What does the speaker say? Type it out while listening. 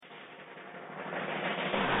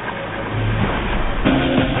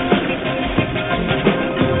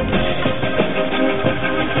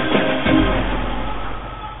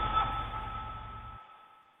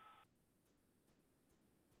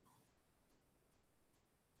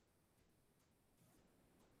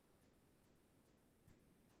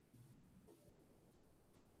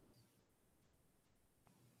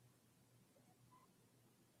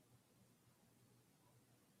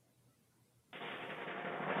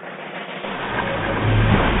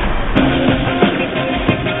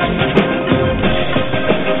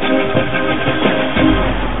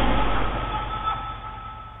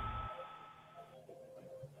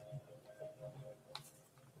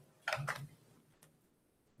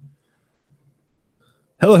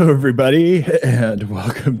Hello, everybody, and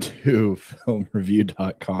welcome to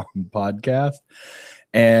filmreview.com podcast.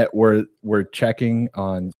 And we're checking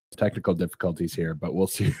on technical difficulties here, but we'll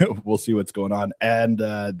see what's going on. And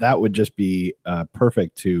that would just be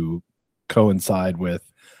perfect to coincide with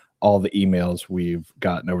all the emails we've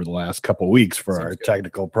gotten over the last couple of weeks for our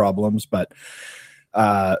technical problems. But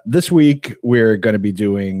this week we're going to be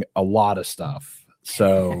doing a lot of stuff.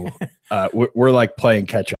 So we're like playing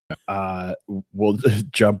catch up. We'll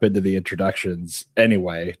jump into the introductions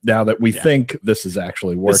anyway, now that we think this is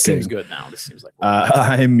actually working. This seems good now. This seems like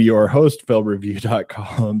I'm your host,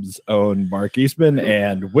 filmreview.com's own Mark Eastman,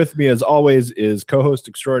 and with me as always is co-host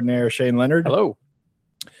extraordinaire Shane Leonard. Hello.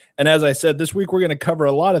 And as I said, this week we're going to cover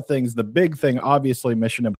a lot of things. The big thing, obviously,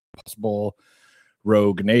 Mission Impossible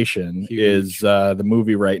Rogue Nation is the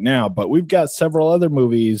movie right now, but we've got several other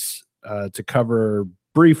movies to cover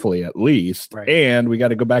briefly at least. Right. And we got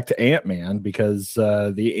to go back to Ant-Man because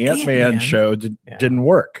the Ant-Man show didn't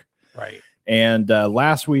work. Right. And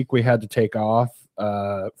last week we had to take off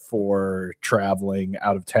for traveling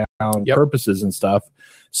out of town purposes and stuff.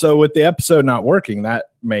 So with the episode not working, that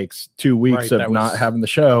makes 2 weeks of not having the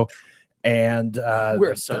show. And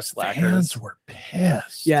we're so slackers. Fans were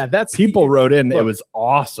pissed. Yeah, that's people wrote in. It was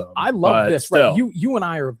awesome. I love this. Still. Right? You and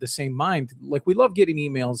I are of the same mind. Like, we love getting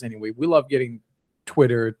emails anyway. We love getting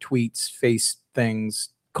Twitter tweets, face things,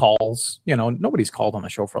 calls. You know, nobody's called on the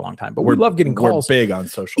show for a long time, but we love getting calls. We're big on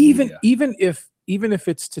social media. Even if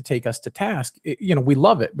it's to take us to task, we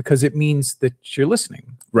love it because it means that you're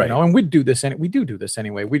listening. Right. You know, and we do this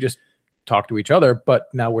anyway. We just talk to each other, but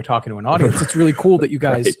now we're talking to an audience. It's really cool that you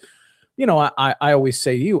guys. Right. You know, I always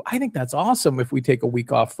say to you, I think that's awesome if we take a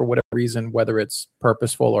week off for whatever reason, whether it's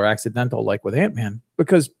purposeful or accidental, like with Ant-Man,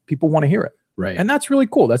 because people want to hear it. Right. And that's really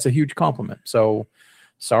cool. That's a huge compliment. So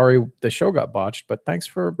sorry the show got botched, but thanks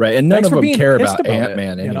for and none of them care about it,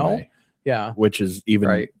 Ant-Man anyway. You know? Yeah. Which is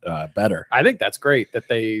even better. I think that's great that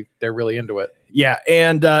they're really into it. Yeah.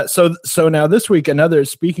 And so now this week,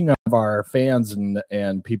 speaking of our fans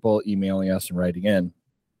and people emailing us and writing in,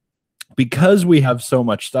 because we have so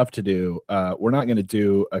much stuff to do, we're not going to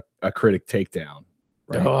do a critic takedown.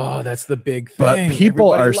 Right? Oh, that's the big thing. But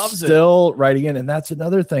people Everybody are still writing in, and that's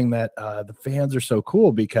another thing that the fans are so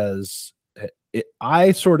cool because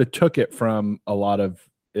I sort of took it from a lot of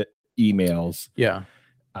emails,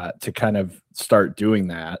 to kind of start doing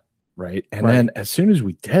that. Right. And then as soon as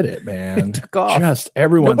we did it, man, just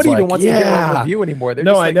everyone's nobody even like, wants to get on a review anymore. They're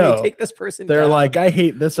just like, I know. Hey, take this person. They're down. like, I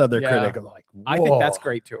hate this other critic. I'm like, whoa. I think that's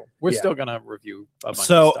great too. We're still gonna review a bunch of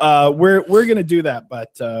stuff. We're gonna do that,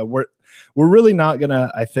 but we're really not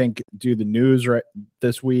gonna, I think, do the news right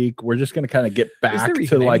this week. We're just gonna kind of get back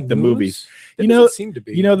to like the movies. Seem to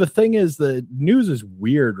be. You know, the thing is, the news is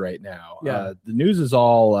weird right now. Yeah. The news is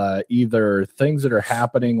all either things that are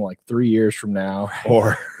happening like 3 years from now,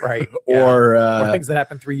 or or things that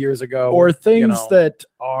happened 3 years ago, or things that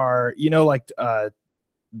are, like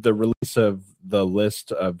the release of the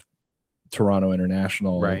list of Toronto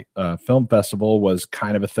International Film Festival was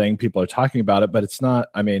kind of a thing. People are talking about it, but it's not.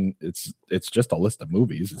 I mean, it's just a list of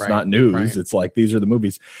movies. It's not news. It's like, these are the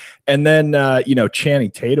movies. And then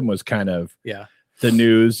Channing Tatum was kind of the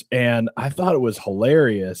news, and I thought it was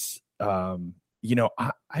hilarious. I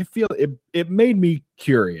feel it made me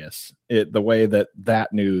curious. The way that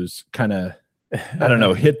news kind of I don't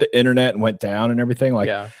know, hit the internet and went down and everything.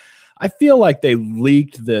 Like, I feel like they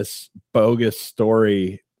leaked this bogus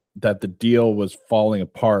story that the deal was falling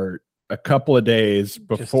apart a couple of days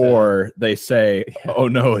before they say, "Oh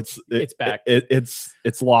no, it's back.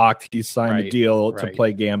 It's locked. He signed a deal to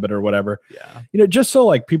play Gambit or whatever." Yeah, just so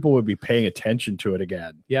like people would be paying attention to it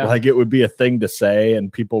again. Yeah, like it would be a thing to say,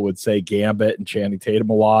 and people would say Gambit and Channing Tatum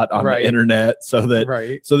a lot on the internet, so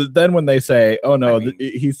that then when they say, "Oh no,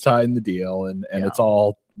 he signed the deal," and it's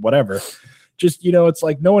all whatever. Just, it's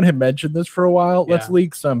like no one had mentioned this for a while. Let's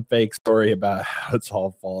leak some fake story about how it's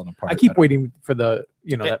all falling apart. I keep waiting for the,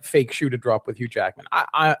 that fake shoe to drop with Hugh Jackman.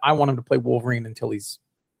 I want him to play Wolverine until he's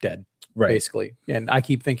dead, basically. And I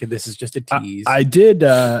keep thinking this is just a tease. I did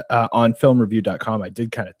on filmreview.com, I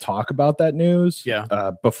did kind of talk about that news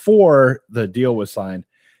before the deal was signed,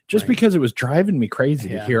 just because it was driving me crazy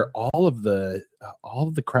to hear all of the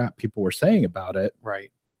crap people were saying about it.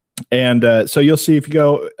 Right. And so you'll see if you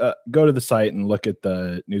go to the site and look at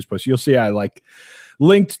the news post, you'll see I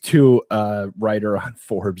linked to a writer on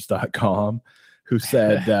Forbes.com who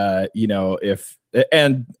said,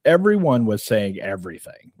 and everyone was saying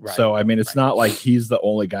everything. Right. So, I mean, it's not like he's the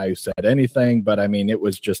only guy who said anything, but I mean, it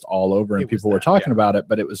was just all over and people were talking about it.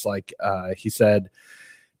 But it was like, he said,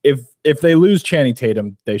 if they lose Channing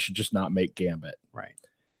Tatum, they should just not make Gambit. Right.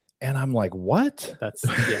 And I'm like, what? That's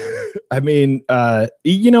yeah. I mean,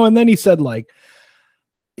 and then he said like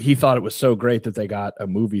he thought it was so great that they got a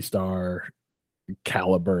movie star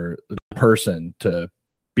caliber person to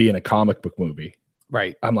be in a comic book movie.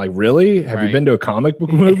 Right. I'm like, really? Have you been to a comic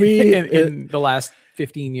book movie in the last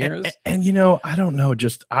 15 years? And I don't know.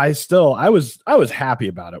 Just I was happy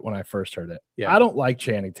about it when I first heard it. Yeah. I don't like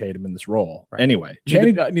Channing Tatum in this role. Right. Anyway,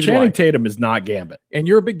 Neither Channing Tatum is not Gambit. And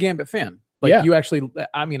you're a big Gambit fan. Like you actually,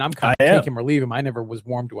 I mean, I'm kind of take him or leave him. I never was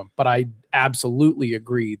warm to him, but I absolutely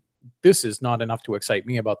agree. This is not enough to excite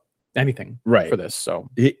me about anything for this. So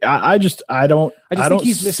I don't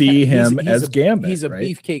see him as Gambit. He's a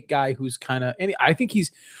beefcake guy who's kind of, and I think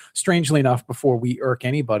he's, strangely enough, before we irk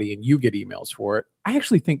anybody and you get emails for it, I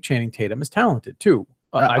actually think Channing Tatum is talented too.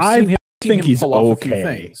 I've seen him pull off a few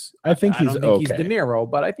things. I think he's okay. He's De Niro,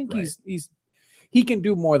 but I think he can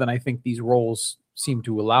do more than I think these roles seem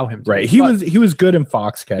to allow him to. Right. He was good in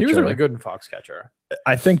Foxcatcher. He was really good in Foxcatcher.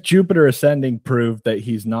 I think Jupiter Ascending proved that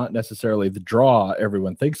he's not necessarily the draw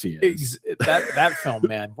everyone thinks he is. That film,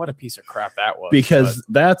 man, what a piece of crap that was. Because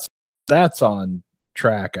that's on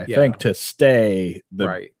track, I think, to stay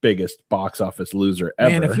the biggest box office loser ever.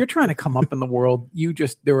 Man, if you're trying to come up in the world,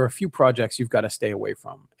 there are a few projects you've got to stay away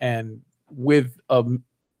from. And with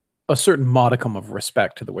a certain modicum of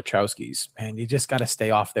respect to the Wachowskis, man, you just got to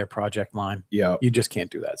stay off their project line. Yeah. You just can't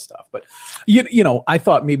do that stuff. But, I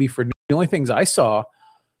thought maybe for the only things I saw,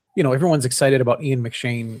 everyone's excited about Ian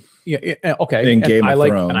McShane. Yeah. Okay. In Game of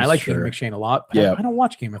Thrones. And I like Ian McShane a lot. But I don't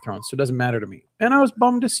watch Game of Thrones, so it doesn't matter to me. And I was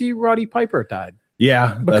bummed to see Roddy Piper died.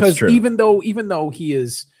 Yeah. Because that's true. even though he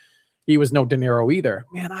was no De Niro either.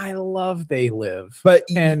 Man, I love They Live. But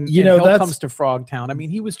Hell Comes to Frogtown. I mean,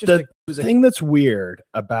 he was just the thing that's weird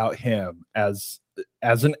about him as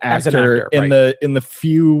an actor in the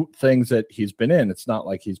few things that he's been in. It's not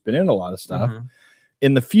like he's been in a lot of stuff. Mm-hmm.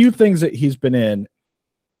 In the few things that he's been in,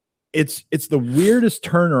 it's the weirdest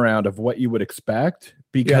turnaround of what you would expect,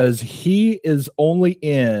 because he is only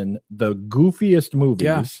in the goofiest movies.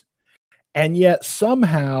 Yeah. And yet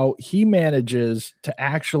somehow he manages to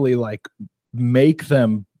actually like make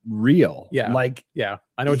them real. Yeah. Like,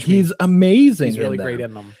 I know what he's mean. amazing. He's really great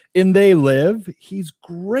in them. In They Live, he's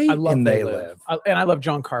great. I love They Live. And I love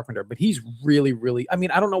John Carpenter, but he's really, really, I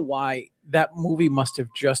mean, I don't know why that movie must have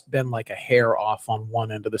just been like a hair off on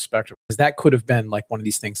one end of the spectrum, because that could have been like one of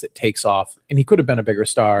these things that takes off, and he could have been a bigger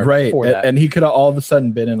star. Right. And he could have all of a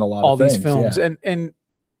sudden been in a lot of these films. Yeah. And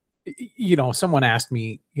someone asked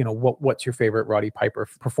me, what's your favorite Roddy Piper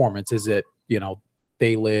performance? Is it,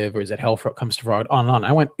 They Live, or is it Hell Comes to Frog? On and on.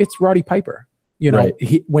 I went, it's Roddy Piper.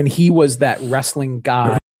 When he was that wrestling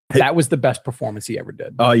guy, that was the best performance he ever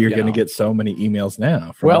did. Oh, you're going to get so many emails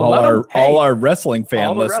now from all our wrestling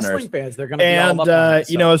fan listeners. Wrestling fans, they're going to be all up on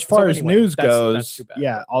it, as far as news goes,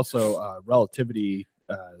 also Relativity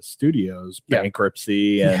Studios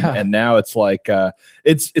bankruptcy, and now it's like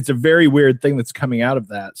it's a very weird thing that's coming out of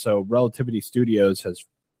that. So Relativity Studios has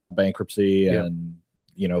bankruptcy and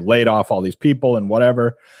laid off all these people and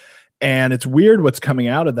whatever. And it's weird what's coming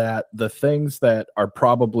out of that. The things that are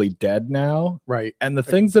probably dead now, right? And the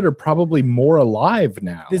things that are probably more alive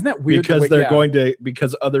now. Isn't that weird? Because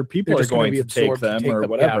because other people are going to take them or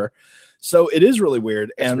whatever. Yeah. So it is really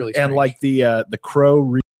weird. It's and really and like the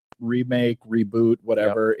Crow remake, reboot,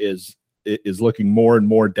 whatever is looking more and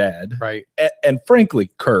more dead, right? And frankly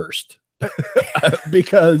cursed,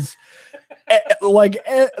 because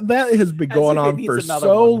that has been going on for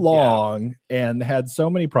so long and had so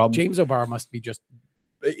many problems. James O'Barr must be just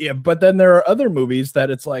but then there are other movies that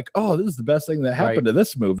it's like, oh, this is the best thing that happened to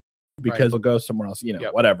this movie, because it'll go somewhere else,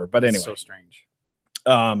 whatever. But anyway, it's so strange.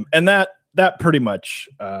 And that pretty much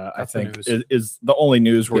I think is the only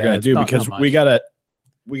news we're gonna do, because we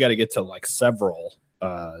gotta get to like several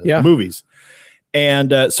movies.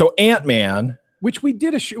 And so Ant-Man, which we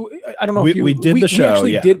did a show. I don't know if we did the show.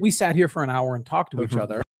 We sat here for an hour and talked to each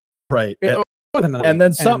other. Right. And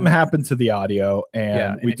then something happened to the audio,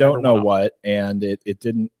 and we don't know what, and it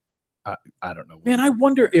didn't. I don't know. Man, I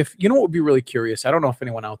wonder if what would be really curious. I don't know if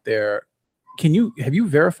anyone out there have you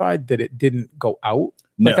verified that it didn't go out?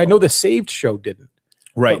 No. Like, I know the Saved show didn't.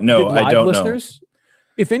 Right. No, I don't listeners, know.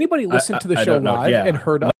 If anybody listened to the show live and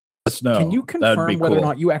heard us, can you confirm whether or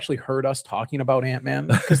not you actually heard us talking about Ant-Man?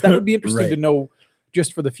 Because that would be interesting to know,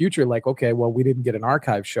 just for the future. Like, okay, well, we didn't get an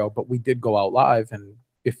archive show, but we did go out live. And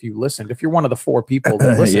if you listened, if you're one of the 4 people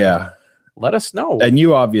that listened, let us know. And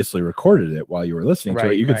you obviously recorded it while you were listening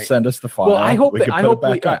to it. You could send us the file. Well,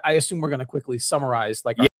 I assume we're going to quickly summarize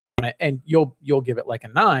like and you'll give it like a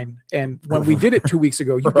 9. And when we did it 2 weeks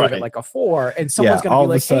ago, you gave it like a 4, and someone's going to be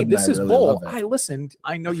like, hey, this is bull. I listened.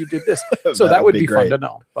 I know you did this. So that would be fun to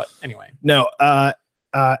know. But anyway. No,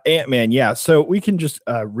 Ant-Man. Yeah. So we can just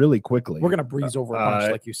really quickly. We're going to breeze over a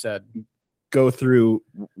bunch, like you said. Go through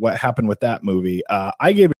what happened with that movie.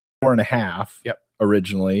 I gave it 4.5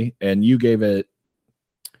 originally, and you gave it.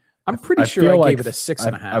 I'm pretty sure I gave it a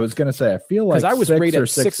 6.5. I was going to say, I feel like because I was rated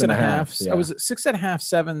 6.5. I was at 6.5,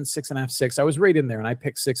 7, 6.5, 6. I was right in there, and I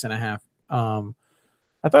picked 6.5.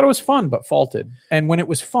 I thought it was fun, but faulted. And when it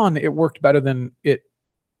was fun, it worked better than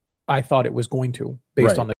I thought it was going to,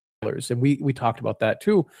 based on the trailers. And we talked about that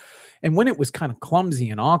too. And when it was kind of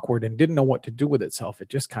clumsy and awkward and didn't know what to do with itself, it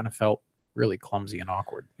just kind of felt really clumsy and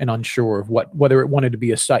awkward and unsure of whether it wanted to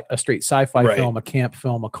be a straight sci-fi film, a camp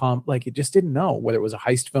film, like it just didn't know whether it was a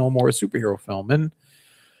heist film or a superhero film, and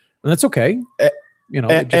that's okay.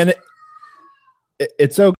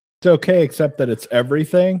 It's okay, except that it's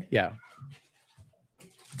everything. Yeah.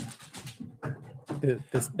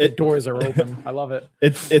 The doors are open. I love it.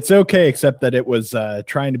 It's okay, except that it was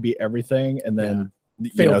trying to be everything, and then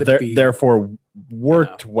therefore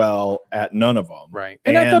worked well at none of them. Right.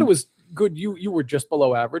 And I thought it was good. You were just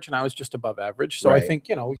below average, and I was just above average. So I think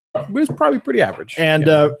it was probably pretty average. And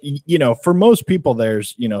for most people,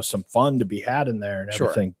 there's some fun to be had in there and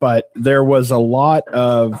everything. But there was a lot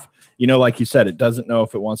of like you said, it doesn't know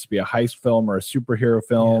if it wants to be a heist film or a superhero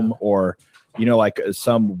film or like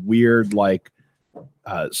some weird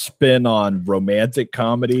spin on romantic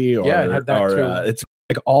comedy or it's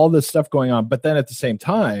like all this stuff going on. But then at the same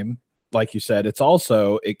time, like you said,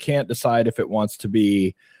 it can't decide if it wants to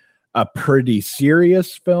be a pretty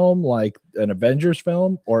serious film like an Avengers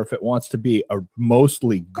film, or if it wants to be a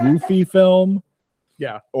mostly goofy film,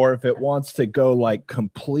 or if it wants to go like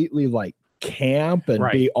completely like camp and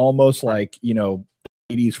be almost like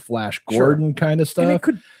 80s Flash Gordon kind of stuff.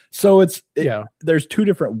 There's two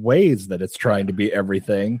different ways that it's trying to be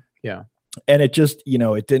everything. And it just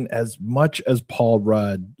it didn't, as much as Paul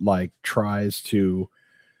Rudd tries to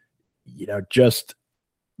just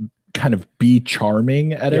kind of be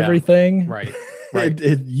charming at everything, right. And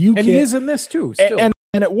he is in this too still. And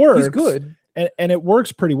it works. He's good, and it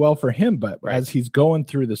works pretty well for him, but as he's going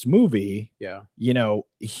through this movie,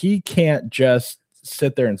 he can't just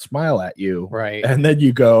sit there and smile at you, right? And then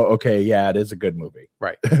you go, okay, it is a good movie,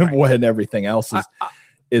 right? When everything else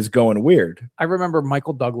is going weird. I remember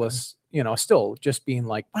Michael Douglas still just being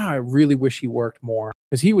like, wow, I really wish he worked more,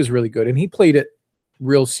 because he was really good and he played it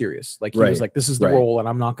real serious. Like he was like, this is the role, and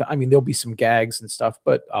I'm not gonna, there'll be some gags and stuff,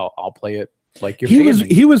 but I'll play it like you're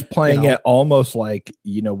he was playing it almost like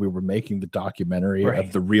we were making the documentary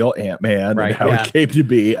of the real Ant-Man and how it came to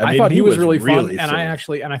be. I thought he was really fun, and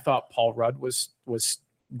I thought Paul Rudd was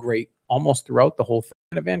great almost throughout the whole thing.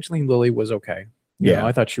 And Evangeline Lilly was okay.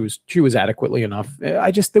 I thought she was adequately enough.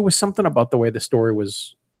 There was something about the way the story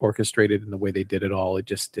was orchestrated and the way they did it all. It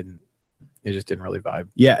just didn't really vibe.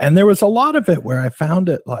 Yeah, and there was a lot of it where I found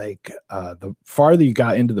it the farther you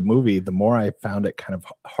got into the movie, the more I found it kind of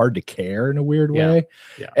hard to care in a weird way.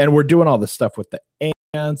 Yeah. And we're doing all this stuff with the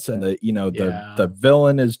ants, and the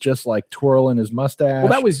villain is just like twirling his mustache.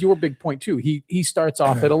 Well, that was your big point too. He starts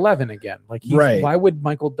off at 11 again. Why would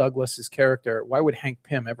Michael Douglas's character, why would Hank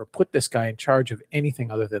Pym ever put this guy in charge of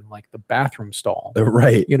anything other than like the bathroom stall?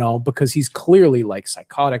 Right. Because he's clearly like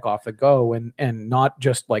psychotic off the go and not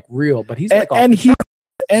just like real, but he's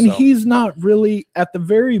he's not really at the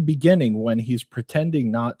very beginning when he's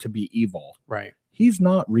pretending not to be evil. Right. He's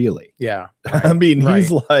not really. Yeah. Right.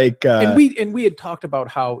 He's like and we had talked about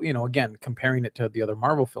how, again, comparing it to the other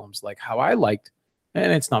Marvel films, like how I liked,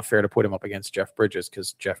 and it's not fair to put him up against Jeff Bridges,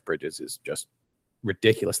 because Jeff Bridges is just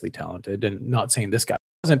ridiculously talented, and not saying this guy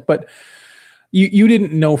wasn't, but you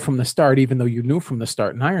didn't know from the start, even though you knew from the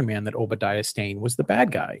start in Iron Man that Obadiah Stane was the bad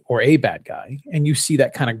guy or a bad guy. And you see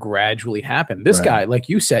that kind of gradually happen. This guy, like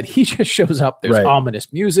you said, he just shows up. There's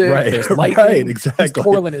ominous music. There's lightning. Exactly. He's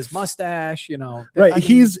twirling his mustache, Right.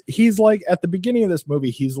 He's like, at the beginning of this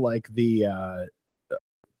movie, he's like the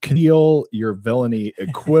conceal your villainy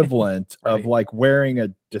equivalent of like wearing a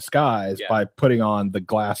disguise by putting on the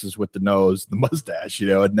glasses with the nose, the mustache,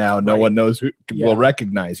 and now no one knows who will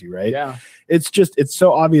recognize you, right? Yeah. It's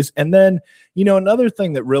so obvious. And then, another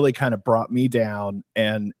thing that really kind of brought me down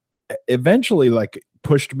and eventually like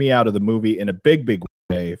pushed me out of the movie in a big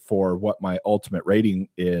way for what my ultimate rating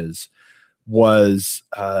was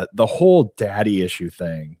the whole daddy issue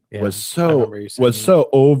thing was so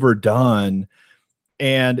overdone.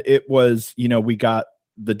 And it was, we got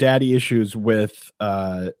the daddy issues with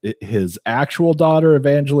his actual daughter,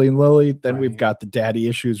 Evangeline Lilly. Then we've got the daddy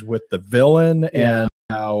issues with the villain. And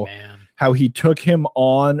how he took him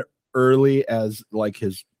on early as like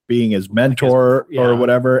being his mentor or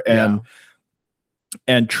whatever,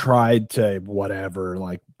 and tried to whatever,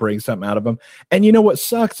 like bring something out of him. And you know what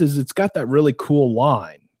sucks is it's got that really cool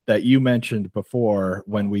line that you mentioned before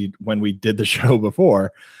when we did the show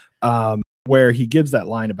before, where he gives that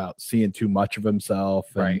line about seeing too much of himself,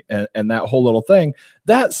 and that whole little thing.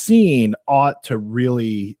 That scene ought to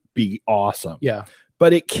really be awesome. Yeah.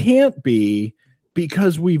 But it can't be,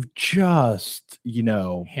 because we've just,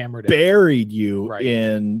 hammered buried you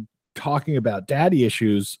in talking about daddy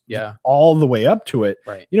issues all the way up to it.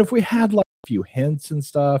 Right. If we had like a few hints and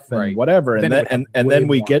stuff and whatever, and then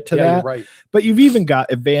we get to that. Right. But you've even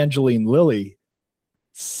got Evangeline Lilly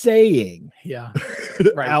saying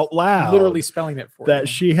out loud, literally spelling it for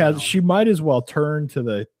that you. she might as well turn to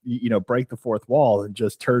the, break the fourth wall and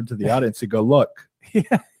just turn to the audience and go, look,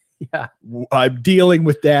 I'm dealing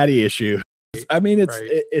with daddy issues. I mean,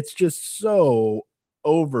 it's just so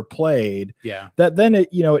overplayed that then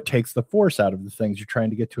it takes the force out of the things you're trying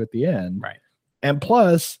to get to at the end. Right. And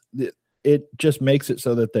plus it just makes it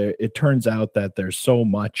so that it turns out that there's so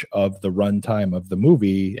much of the runtime of the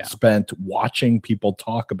movie spent watching people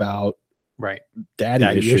talk about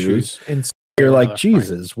daddy issues. And you're like,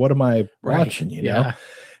 Jesus, what am I watching? You know?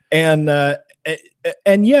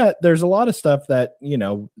 And yet there's a lot of stuff that,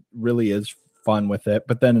 really is fun with it.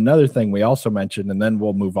 But then another thing we also mentioned, and then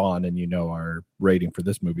we'll move on and our rating for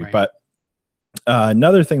this movie. But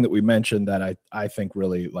another thing that we mentioned that I think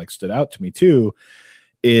really like stood out to me too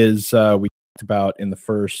is we talked about in the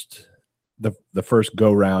first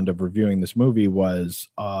go round of reviewing this movie was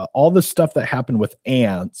all the stuff that happened with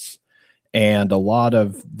ants and a lot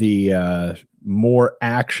of the more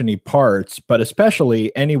actiony parts, but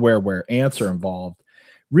especially anywhere where ants are involved,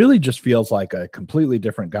 really just feels like a completely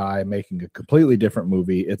different guy making a completely different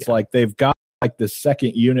movie. It's like they've got like this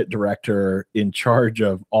second unit director in charge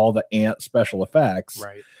of all the ant special effects.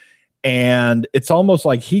 Right. And it's almost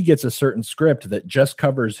like he gets a certain script that just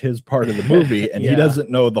covers his part of the movie and he doesn't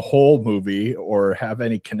know the whole movie or have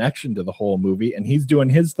any connection to the whole movie. And he's doing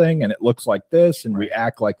his thing and it looks like this and we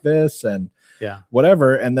act like this and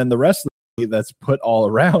whatever. And then the rest of that's put all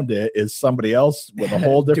around it is somebody else with a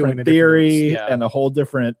whole different theory and a whole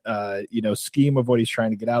different scheme of what he's trying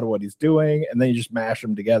to get out of what he's doing, and then you just mash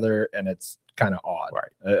them together and it's kind of odd.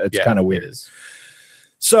 It's kind of weird.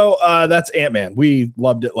 So that's Ant-Man. We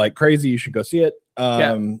loved it like crazy. You should go see it,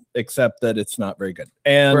 except that it's not very good.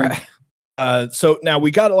 And so now we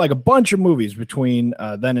got like a bunch of movies between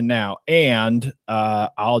then and now, and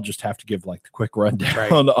I'll just have to give like the quick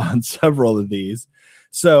rundown on several of these.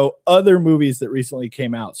 So other movies that recently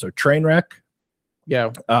came out. So Trainwreck. Yeah.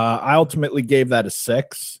 I ultimately gave that a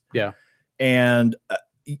 6. Yeah. And,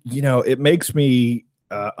 it makes me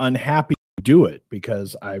unhappy to do it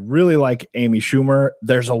because I really like Amy Schumer.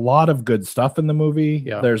 There's a lot of good stuff in the movie.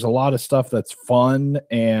 Yeah. There's a lot of stuff that's fun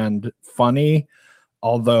and funny.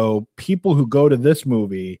 Although people who go to this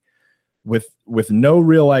movie with no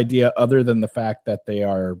real idea other than the fact that they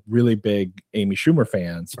are really big Amy Schumer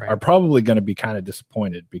fans are probably going to be kind of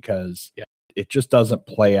disappointed because it just doesn't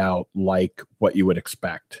play out like what you would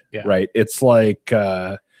expect. Right. It's like,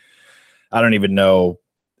 I don't even know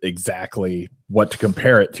exactly what to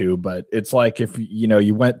compare it to, but it's like if,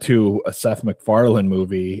 you went to a Seth MacFarlane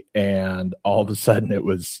movie and all of a sudden it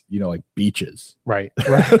was, like Beaches. Right.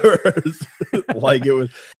 Like it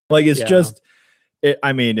was like, it's just,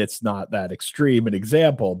 it's not that extreme an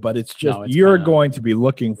example, but it's just you're going to be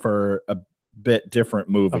looking for a bit different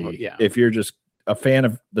movie if you're just a fan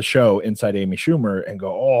of the show Inside Amy Schumer and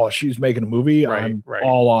go, oh, she's making a movie. I'm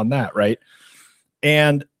all on that, right?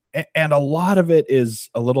 And a lot of it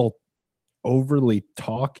is a little overly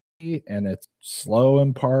talky and it's slow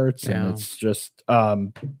in parts and it's just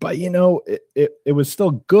but it was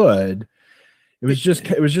still good. It was just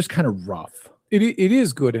kind of rough. It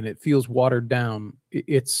is good and it feels watered down.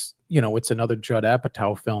 It's it's another Judd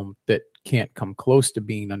Apatow film that can't come close to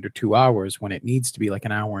being under 2 hours when it needs to be like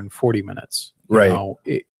an hour and 40 minutes.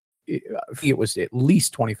 It was at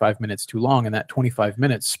least 25 minutes too long, and that 25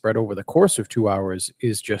 minutes spread over the course of 2 hours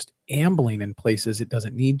is just ambling in places it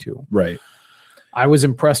doesn't need to. Right. I was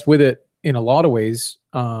impressed with it in a lot of ways,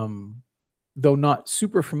 though not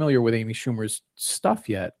super familiar with Amy Schumer's stuff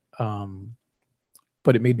yet.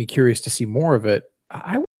 But it made me curious to see more of it.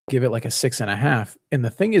 I would give it like a 6.5. And the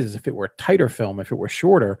thing is, if it were a tighter film, if it were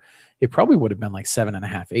shorter, it probably would have been like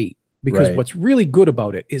 7.5, 8. Because what's really good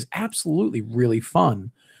about it is absolutely really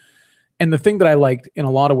fun. And the thing that I liked in a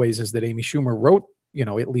lot of ways is that Amy Schumer wrote,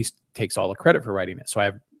 at least takes all the credit for writing it. So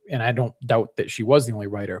I don't doubt that she was the only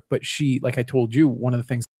writer, but she, like I told you, one of the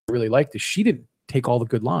things I really liked is she didn't take all the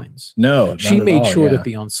good lines. No, she made sure that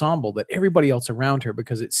the ensemble, that everybody else around her,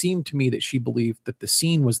 because it seemed to me that she believed that the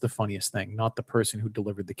scene was the funniest thing, not the person who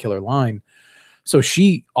delivered the killer line. So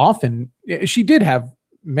she did have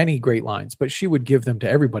many great lines, but she would give them to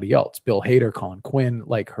everybody else. Bill Hader, Colin Quinn,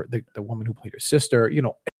 like the woman who played her sister, you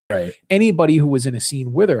know, right. Anybody who was in a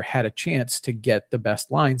scene with her had a chance to get the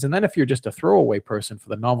best lines. And then if you're just a throwaway person for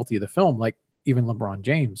the novelty of the film, like even LeBron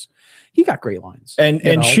James, he got great lines.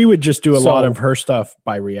 And she would just do a lot of her stuff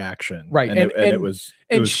by reaction. Right. And it was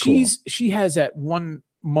cool. She has at one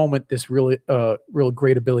moment this really real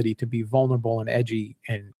great ability to be vulnerable and edgy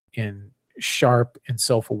and sharp and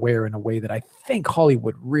self-aware in a way that I think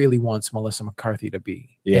Hollywood really wants Melissa McCarthy to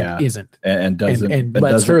be. Yeah. And isn't. And doesn't. And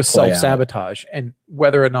lets her self-sabotage. And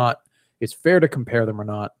whether or not it's fair to compare them or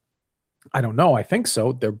not, I don't know. I think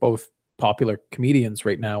so. They're both popular comedians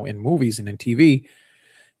right now in movies and in TV.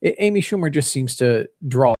 Amy Schumer just seems to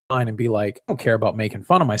draw a line and be like, I don't care about making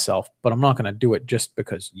fun of myself, but I'm not going to do it just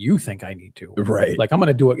because you think I need to. Right. Like I'm going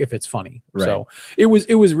to do it if it's funny. Right. So it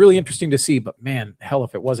was really interesting to see, but man, hell,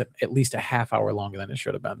 if it wasn't at least a half hour longer than it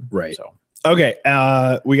should have been. Right. So, okay.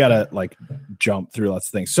 We got to like jump through lots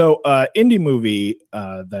of things. So indie movie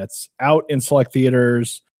that's out in select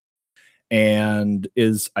theaters and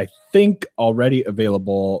is, I think, already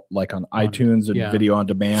available like on iTunes and video on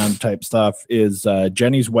demand type stuff is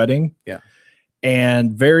Jenny's Wedding. Yeah.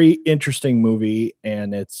 And very interesting movie.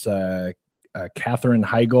 And it's Katherine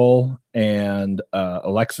Heigl and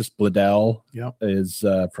Alexis Bledel is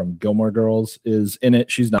from Gilmore Girls is in it.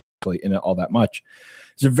 She's not really in it all that much.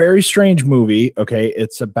 It's a very strange movie. Okay.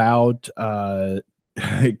 It's about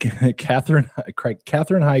Katherine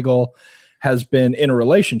Heigl has been in a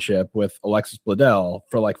relationship with Alexis Bledel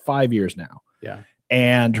for like 5 years now. Yeah.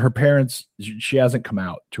 And her parents, she hasn't come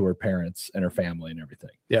out to her parents and her family and everything.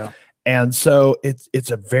 Yeah. And so it's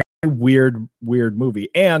a very weird movie.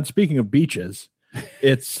 And speaking of beaches,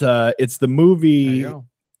 it's the movie.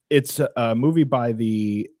 It's a movie by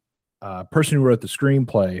the person who wrote the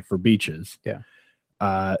screenplay for Beaches.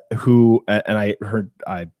 Yeah. Who, and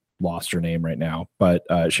I lost her name right now, but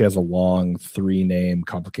she has a long 3-name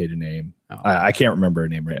complicated name. I can't remember her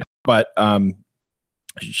name right now, but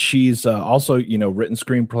she's also, you know, written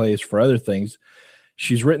screenplays for other things.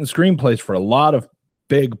 She's written screenplays for a lot of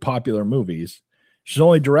big popular movies. She's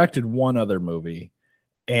only directed one other movie,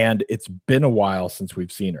 and it's been a while since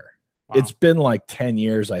we've seen her. Wow. It's been like 10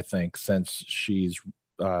 years, I think, since she's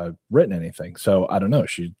written anything. So I don't know.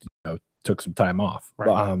 She took some time off,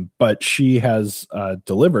 right. But she has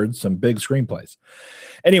delivered some big screenplays.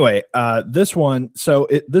 Anyway, this one, so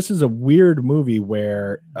this is a weird movie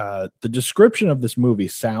where the description of this movie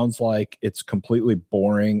sounds like it's completely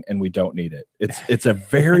boring and we don't need it. It's a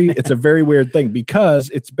very weird thing,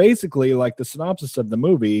 because it's basically like the synopsis of the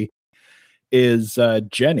movie is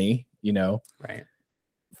Jenny, you know, right,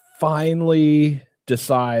 finally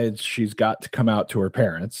decides she's got to come out to her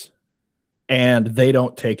parents, and they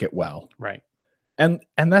don't take it well. Right. And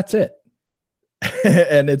that's it.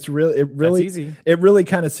 And it really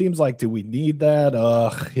kind of seems like, do we need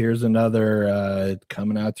that? Here's another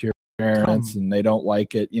coming out to your parents and they don't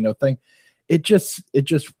like it, you know, thing. It just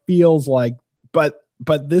feels like, but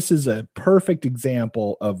this is a perfect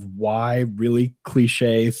example of why really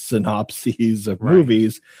cliche synopses of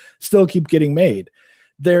movies still keep getting made.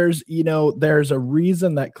 There's a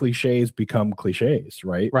reason that cliches become cliches,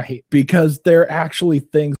 right? Right. Because they're actually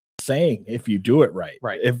things saying if you do it right.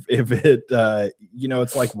 Right. If it,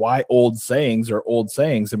 it's like why old sayings are old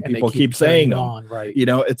sayings and people keep saying them. On, right. You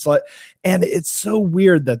know, it's like, and it's so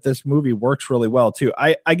weird that this movie works really well too.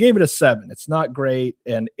 I gave it a 7. It's not great,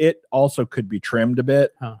 and it also could be trimmed a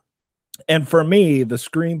bit. Huh. And for me, the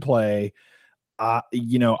screenplay, I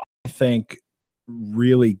think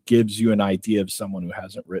really gives you an idea of someone who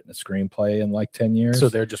hasn't written a screenplay in like 10 years. So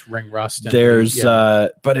they're just ring rust. But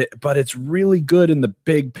it's really good in the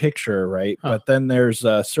big picture, right? Huh. But then there's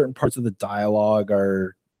certain parts of the dialogue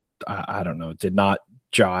are, I don't know, did not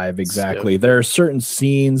jive exactly. There are certain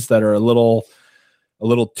scenes that are a little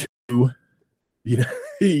too,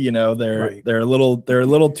 they're a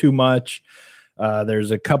little too much. There's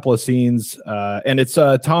a couple of scenes, and it's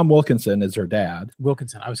Tom Wilkinson is her dad.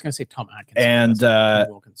 Wilkinson. I was going to say Tom Atkinson. And Tom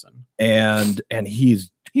Wilkinson. And he's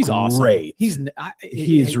awesome. Great. He's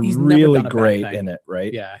really great in it,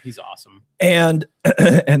 right? Yeah, he's awesome. And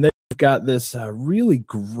they've got this really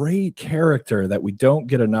great character that we don't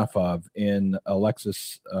get enough of in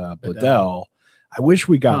Alexis Bledel. I wish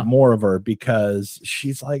we got more of her, because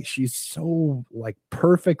she's so like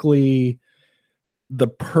perfectly the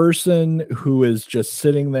person who is just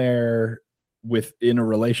sitting there in a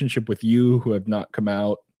relationship with you who have not come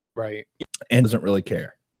out Right. And doesn't really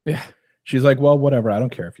care. Yeah. She's like, well, whatever. I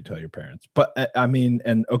don't care if you tell your parents. But I mean,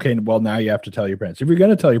 and okay, well, now you have to tell your parents. If you're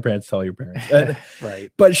going to tell your parents, tell your parents.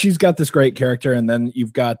 Right. But she's got this great character. And then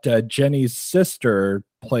you've got Jenny's sister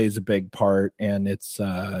plays a big part, and it's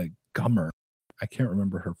Gummer. I can't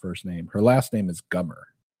remember her first name. Her last name is Gummer.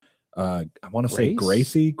 I want to say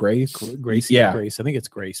Grace. Yeah. Grace. I think it's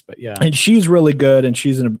Grace, but yeah. And she's really good. And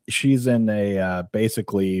she's in a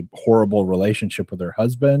basically horrible relationship with her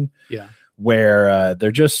husband. Yeah. Where they're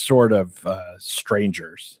just sort of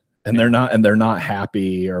strangers, and they're not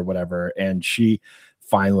happy or whatever. And she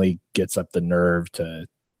finally gets up the nerve to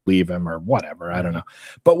leave him or whatever. I don't know.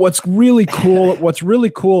 But what's really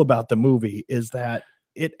cool about the movie is that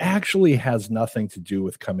it actually has nothing to do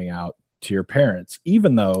with coming out to your parents,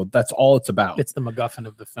 even though that's all it's about. It's the MacGuffin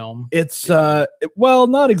of the film. It's well,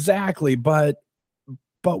 not exactly, but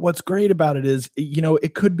what's great about it is,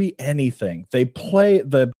 it could be anything. They play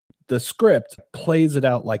the script plays it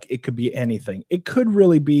out like it could be anything. It could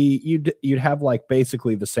really be you'd have like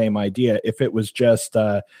basically the same idea if it was just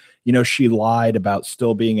she lied about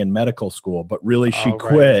still being in medical school, but really she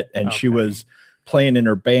quit and she was playing in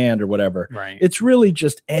her band or whatever. Right. It's really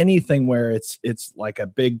just anything where it's like a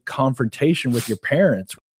big confrontation with your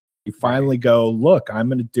parents. You finally go, look, I'm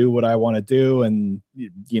going to do what I want to do, and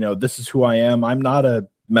this is who I am. I'm not a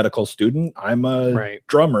medical student. I'm a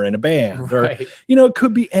drummer in a band, or it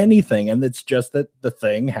could be anything, and it's just that the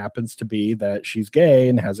thing happens to be that she's gay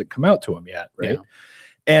and hasn't come out to him yet, right?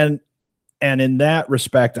 Yeah. And in that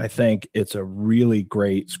respect, I think it's a really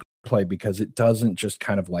great screenplay because it doesn't just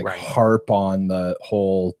kind of like harp on the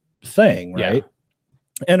whole thing, right? Yeah.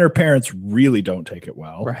 And her parents really don't take it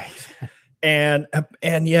well, right? And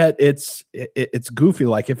yet it's goofy.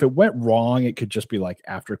 Like if it went wrong, it could just be like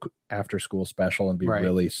after school special and be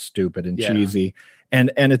really stupid and cheesy.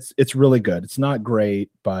 And it's really good. It's not great,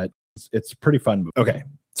 but it's a pretty fun movie. Okay,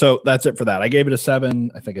 so that's it for that. I gave it a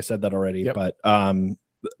 7. I think I said that already,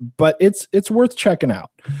 but it's worth checking out.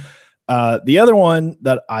 The other one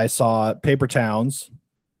that I saw, Paper Towns,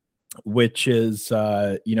 which is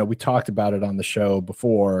we talked about it on the show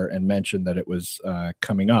before and mentioned that it was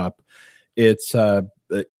coming up. It's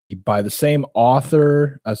by the same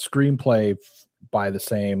author, a screenplay by the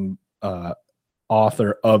same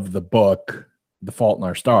author of the book, The Fault in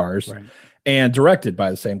Our Stars, and directed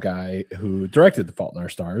by the same guy who directed The Fault in Our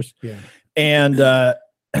Stars. Yeah.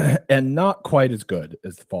 And not quite as good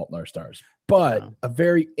as The Fault in Our Stars, but a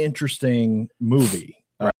very interesting movie.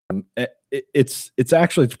 It's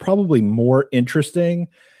probably more interesting,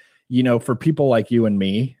 for people like you and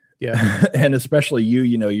me. Yeah. And especially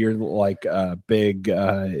you're like a big,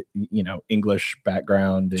 English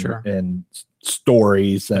background and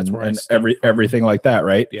stories and everything like that.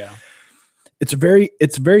 Right. Yeah. It's very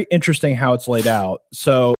interesting how it's laid out.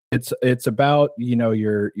 So it's about,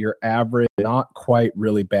 your average, not quite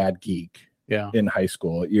really bad geek in high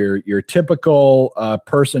school. Your typical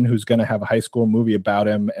person who's going to have a high school movie about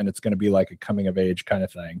him, and it's going to be like a coming of age kind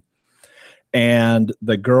of thing. And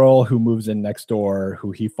the girl who moves in next door,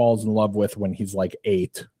 who he falls in love with when he's like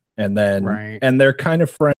 8, and then and they're kind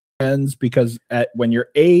of friends because when you're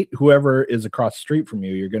 8, whoever is across the street from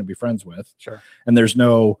you, you're going to be friends with. Sure. And there's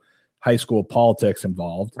no high school politics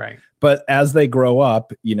involved. Right. But as they grow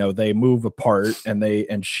up, they move apart,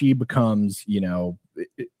 and she becomes,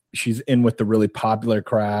 she's in with the really popular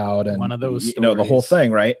crowd, and one of those the whole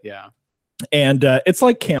thing, right? Yeah. And it's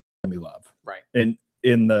like Camp Me Love, right?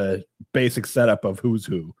 In the basic setup of who's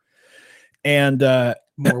who, and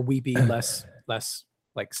more weepy, less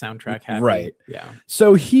like soundtrack happy. Right. Yeah.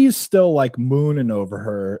 So he's still like mooning over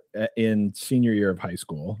her in senior year of high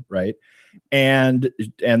school, right? And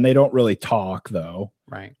they don't really talk though.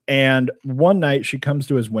 Right. And one night she comes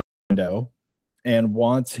to his window and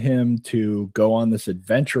wants him to go on this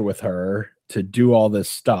adventure with her to do all this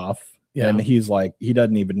stuff. Yeah. And he's like, he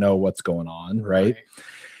doesn't even know what's going on, right?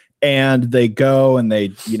 And they go and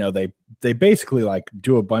they basically like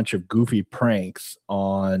do a bunch of goofy pranks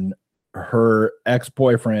on her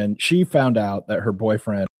ex-boyfriend. She found out that her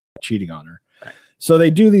boyfriend was cheating on her. Right. So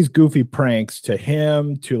they do these goofy pranks to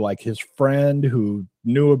him, to like his friend who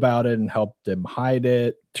knew about it and helped him hide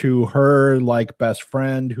it, to her like best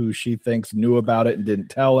friend who she thinks knew about it and didn't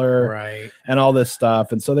tell her. Right. And all this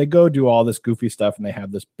stuff. And so they go do all this goofy stuff, and they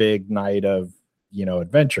have this big night of,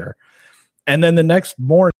 adventure. And then the next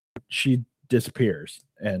morning she disappears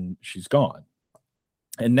and she's gone.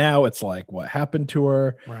 And now it's like, what happened to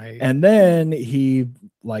her? Right. And then he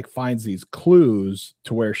like finds these clues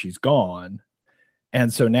to where she's gone.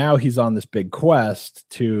 And so now he's on this big quest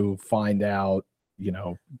to find out,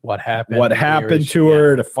 what happened to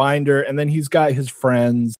her, to find her. And then he's got his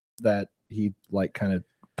friends that he like kind of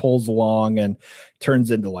pulls along and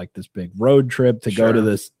turns into like this big road trip to go to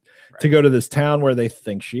this to go to this town where they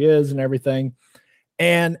think she is and everything.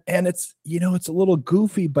 And it's, you know, it's a little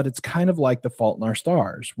goofy, but it's kind of like The Fault in Our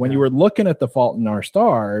Stars. When you were looking at The Fault in Our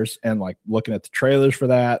Stars and like looking at the trailers for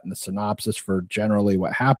that and the synopsis for generally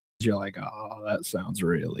what happens, you're like, oh, that sounds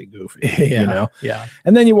really goofy, you know? Yeah.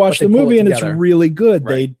 And then you watch the movie and it's really good.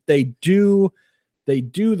 Right. They do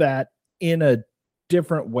that in a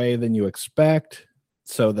different way than you expect,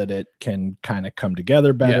 so that it can kind of come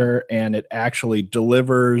together better, and it actually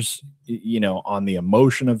delivers, you know, on the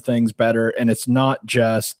emotion of things better. And it's not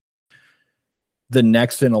just the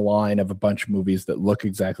next in a line of a bunch of movies that look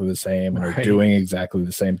exactly the same and are doing exactly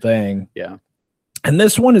the same thing. Yeah. And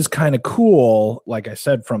this one is kind of cool, like I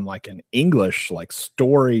said, from like an English like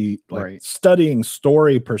story, like studying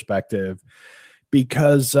story perspective,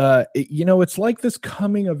 because you know, it's like this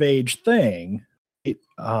coming of age thing.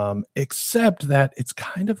 Except that it's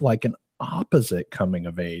kind of like an opposite coming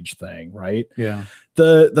of age thing, right? Yeah.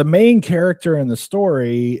 The main character in the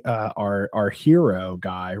story, our hero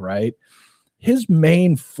guy, right? His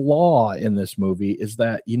main flaw in this movie is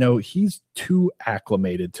that, you know, he's too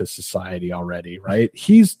acclimated to society already, right?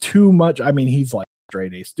 He's too much. I mean, he's like a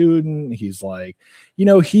straight A student. He's like, you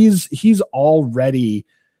know, he's already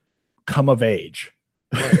come of age.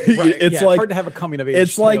 Right. It's like hard to have a coming of age.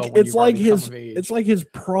 It's like his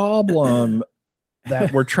problem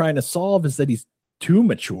that we're trying to solve is that he's too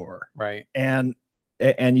mature. Right. And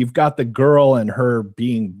you've got the girl and her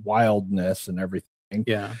being wildness and everything.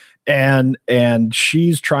 Yeah. And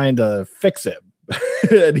she's trying to fix him.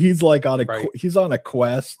 And he's like on a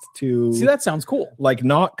quest to see, that sounds cool. Like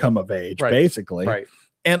not come of age, basically. Right.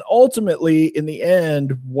 And ultimately, in the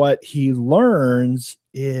end, what he learns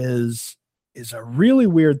is a really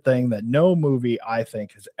weird thing that no movie, I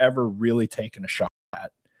think, has ever really taken a shot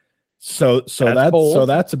at. So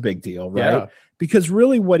that's a big deal, right? Yeah. Because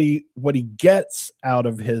really what he gets out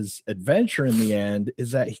of his adventure in the end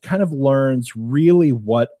is that he kind of learns really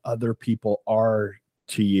what other people are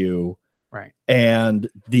to you. Right. And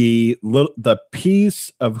the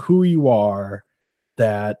piece of who you are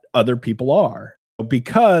that other people are.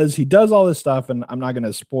 Because he does all this stuff, and I'm not going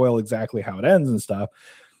to spoil exactly how it ends and stuff.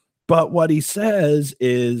 But what he says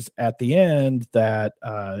is at the end that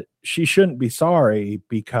she shouldn't be sorry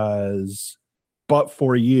because, but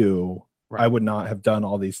for you, I would not have done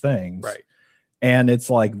all these things. Right. And it's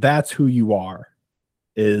like, that's who you are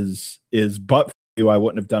is but for you, I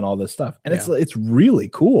wouldn't have done all this stuff. And it's really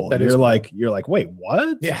cool. That you're like, wait,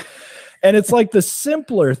 what? Yeah. And it's like the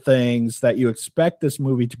simpler things that you expect this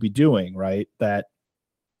movie to be doing, right? That,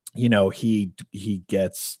 you know, he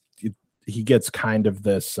gets kind of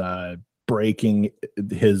this breaking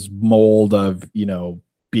his mold of, you know,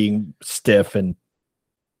 being stiff and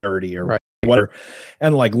dirty or whatever,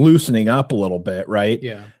 and like loosening up a little bit, right?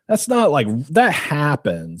 Yeah. That's not like that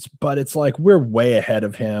happens, but it's like we're way ahead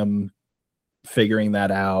of him figuring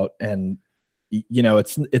that out, and you know,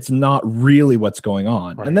 it's not really what's going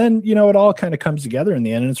on. And then, you know, it all kind of comes together in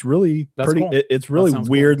the end, and it's really pretty cool. It's really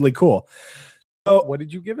weirdly cool. So what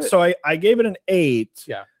did you give it? So I gave it an 8.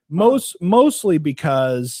 Yeah. Mostly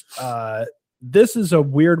because this is a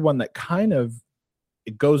weird one that kind of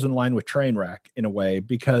it goes in line with Trainwreck in a way,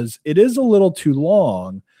 because it is a little too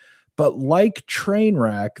long, but like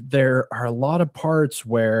Trainwreck, there are a lot of parts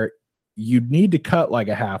where you'd need to cut like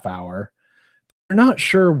a half hour. You're not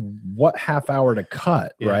sure what half hour to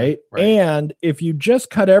cut, right? And if you just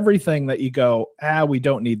cut everything that you go, we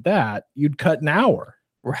don't need that, you'd cut an hour.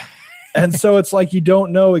 Right. And so it's like you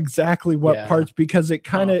don't know exactly what parts, because it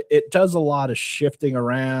kind of it does a lot of shifting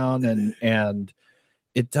around, and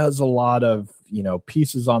it does a lot of, you know,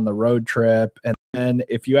 pieces on the road trip. And then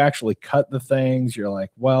if you actually cut the things, you're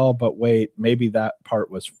like, well, but wait, maybe that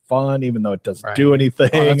part was fun, even though it doesn't do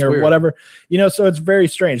anything or weird. Whatever, you know. So it's very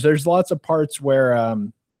strange. There's lots of parts where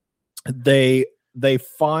they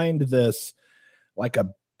find this like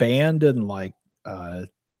abandoned, like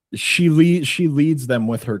she leads them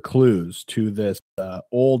with her clues to this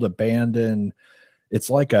old abandoned, it's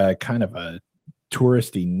like a kind of a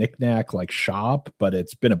touristy knickknack like shop, but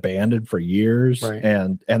it's been abandoned for years,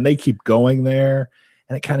 and they keep going there,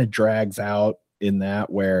 and it kind of drags out in that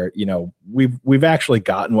where, you know, we've actually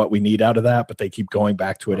gotten what we need out of that, but they keep going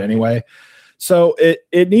back to it anyway. So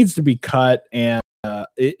it needs to be cut, and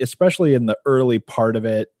especially in the early part of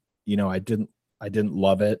it, you know, I didn't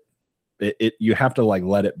love it. You have to like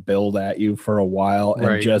let it build at you for a while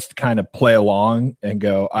and just kind of play along and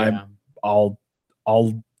go, I'll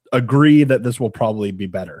agree that this will probably be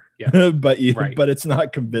better. but it's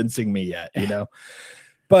not convincing me yet, you know.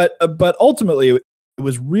 But ultimately it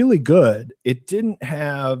was really good. It didn't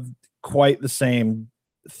have quite the same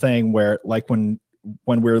thing where, like, when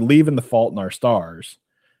we were leaving The Fault in Our Stars,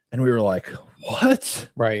 and we were like, what?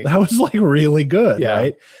 Right. That was like really good, Yeah.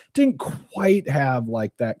 right? Didn't quite have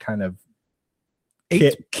like that kind of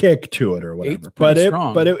kick to it or whatever. But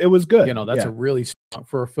it was good. You know, that's a really strong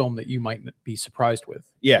for a film that you might be surprised with.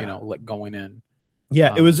 Yeah. You know, like going in.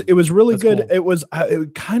 Yeah, it was really good. Cool.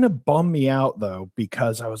 It kind of bummed me out though,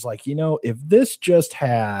 because I was like, you know, if this just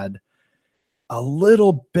had a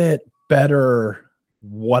little bit better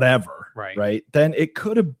whatever, right? Then it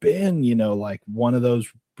could have been, you know, like one of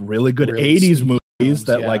those really good 80s movies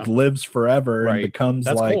that like lives forever and becomes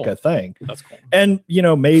a thing. That's cool. And, you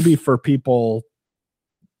know, maybe for people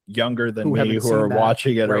younger than me who are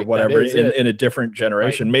watching it or whatever in a different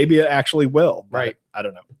generation, maybe it actually will. Right. I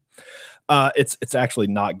don't know. It's actually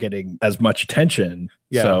not getting as much attention.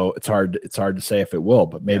 Yeah. So it's hard to say if it will,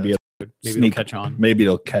 but maybe it'll catch on. Maybe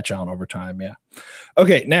it'll catch on over time. Yeah.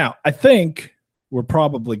 Okay. Now I think we're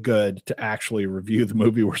probably good to actually review the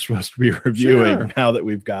movie we're supposed to be reviewing now that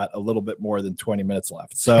we've got a little bit more than 20 minutes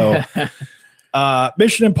left. So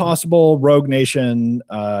Mission Impossible, Rogue Nation,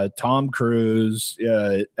 Tom Cruise,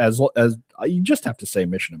 as you just have to say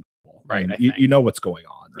Mission Impossible. Right. You know what's going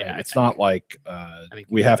on. Right? Yeah, it's not like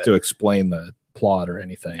we have to explain the plot or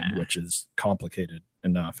anything, which is complicated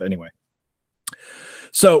enough anyway.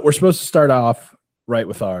 So we're supposed to start off right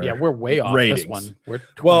with our we're way off ratings. This one. We're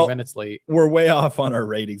 20 minutes late. We're way off on our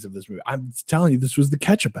ratings of this movie. I'm telling you, this was the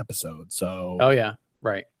catch-up episode. So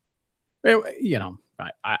right. You know,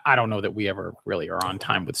 I don't know that we ever really are on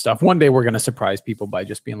time with stuff. One day we're going to surprise people by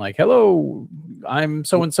just being like, hello, I'm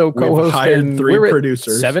so-and-so co-host. We've hired 3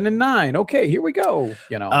 producers. 7 and 9. Okay, here we go.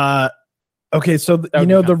 You know. Okay, so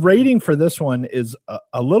the rating for this one is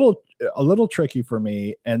a little tricky for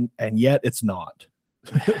me, and yet it's not.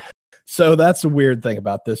 So that's the weird thing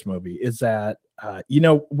about this movie is that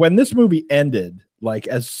when this movie ended, like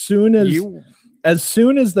as soon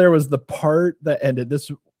as there was the part that ended,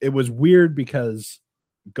 it was weird because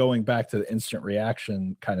going back to the instant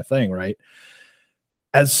reaction kind of thing, right?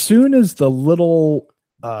 As soon as the little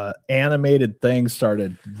animated thing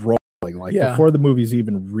started rolling, like before the movie's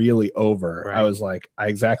even really over, I was like, I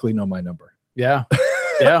exactly know my number. Yeah.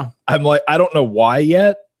 Yeah. I'm like, I don't know why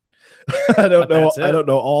yet. I don't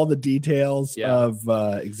know all the details of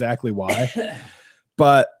exactly why.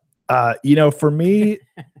 But for me,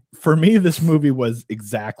 this movie was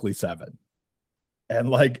exactly 7.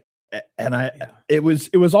 It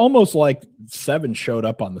was almost like 7 showed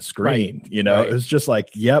up on the screen. It was just like,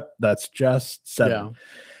 yep, that's just 7. Yeah.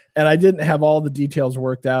 And I didn't have all the details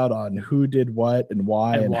worked out on who did what and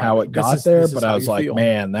why and how it got there, but I was like,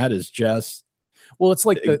 man, that is just. Well, it's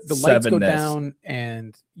like the lights go down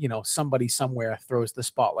and, somebody somewhere throws the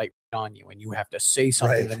spotlight on you and you have to say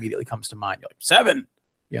something that immediately comes to mind. You're like 7,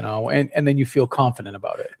 and then you feel confident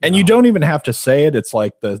about it. And you don't even have to say it. It's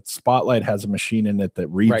like the spotlight has a machine in it that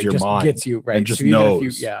reads your mind. Gets you, right. And just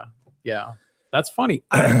knows. Yeah. That's funny.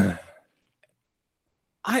 I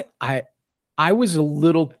was a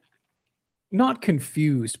little not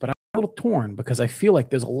confused, but I'm a little torn because I feel like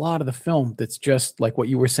there's a lot of the film that's just like what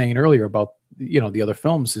you were saying earlier about, the other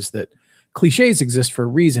films is that cliches exist for a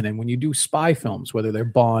reason. And when you do spy films, whether they're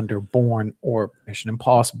Bond or Bourne or Mission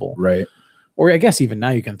Impossible, right? Or I guess even now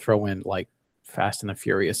you can throw in like Fast and the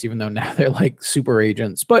Furious, even though now they're like super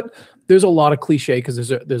agents, but there's a lot of cliche because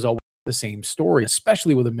there's always the same story,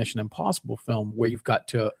 especially with a Mission Impossible film where you've got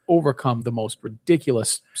to overcome the most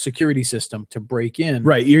ridiculous security system to break in.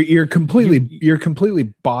 Right. You're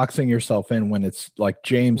completely boxing yourself in when it's like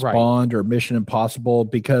James Bond or Mission Impossible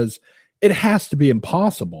because it has to be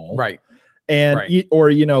impossible. Right. And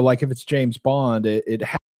like if it's James Bond, it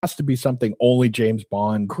has to be something only James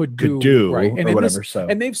Bond could do right. or whatever.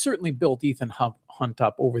 And they've certainly built Ethan Hunt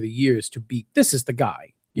up over the years to be this is the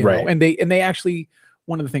guy. Right. And they actually.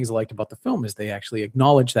 One of the things I liked about the film is they actually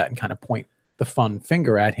acknowledge that and kind of point the fun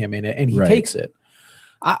finger at him in it, and he takes it.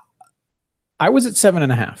 I was at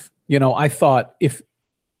 7.5. I thought if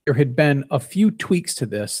there had been a few tweaks to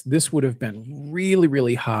this would have been really,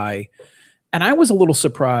 really high. And I was a little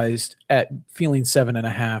surprised at feeling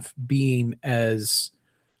 7.5 being as,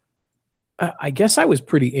 I guess I was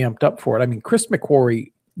pretty amped up for it. I mean, Chris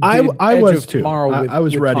McQuarrie. I was too. I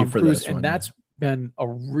was ready for this one. And that's been a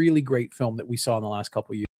really great film that we saw in the last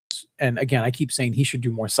couple of years. And again, I keep saying he should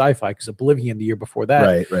do more sci-fi because Oblivion the year before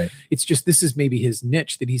that. Right. It's just this is maybe his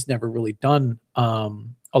niche that he's never really done a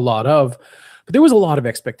lot of. But there was a lot of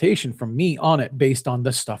expectation from me on it based on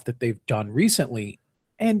the stuff that they've done recently.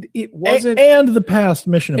 And it wasn't. And the past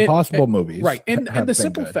Mission Impossible movies. Right. And the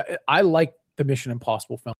simple fact, I like the Mission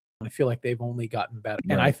Impossible film. I feel like they've only gotten better.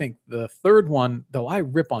 Right. And I think the third one, though I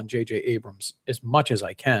rip on J.J. Abrams as much as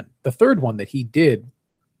I can, the third one that he did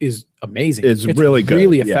is amazing. It's really good.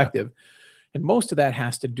 Really Yeah. effective. And most of that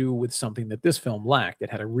has to do with something that this film lacked.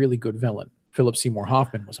 It had a really good villain. Philip Seymour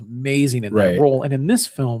Hoffman was amazing in that role. And in this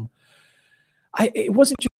film, it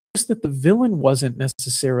wasn't just that the villain wasn't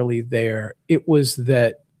necessarily there. It was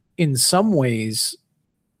that in some ways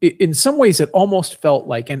it almost felt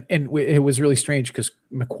like, and it was really strange because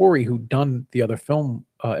McQuarrie, who'd done the other film,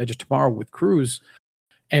 Edge of Tomorrow with Cruise,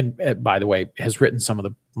 and by the way, has written some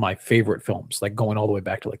of my favorite films, like going all the way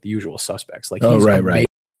back to like The Usual Suspects. Like, he's amazing.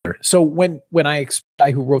 So when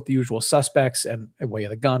guy who wrote The Usual Suspects and Way of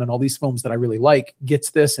the Gun and all these films that I really like gets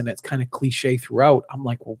this, and it's kind of cliche throughout, I'm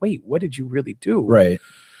like, well, wait, what did you really do? Right.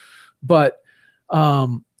 But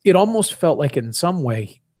it almost felt like in some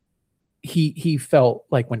way, he felt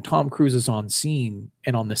like when Tom Cruise is on scene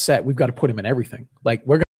and on the set, we've got to put him in everything. Like,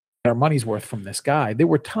 we're going to get our money's worth from this guy. There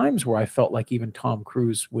were times where I felt like even Tom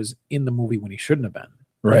Cruise was in the movie when he shouldn't have been.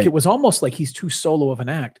 Right. Like, it was almost like he's too solo of an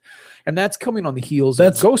act. And that's coming on the heels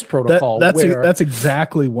of Ghost Protocol. That's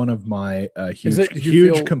exactly one of my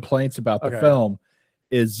huge complaints about the film,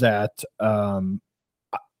 is that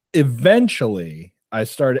eventually I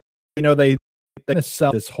started, they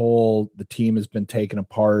sell this whole, the team has been taken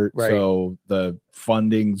apart, so the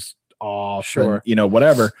funding's off, and,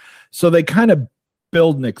 whatever. So they kind of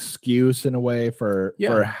build an excuse in a way for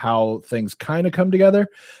how things kind of come together.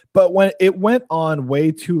 But when it went on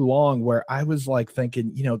way too long, where I was like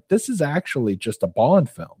thinking, this is actually just a Bond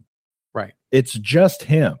film. Right. It's just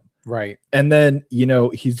him. Right. And then,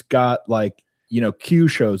 he's got like, Q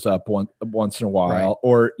shows up once in a while,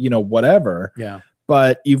 or, whatever. Yeah.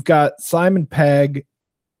 But you've got Simon Pegg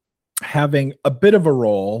having a bit of a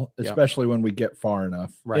role, especially when we get far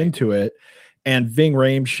enough into it. And Ving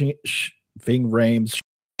Rhames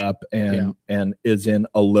up and is in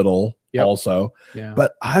a little also. Yeah.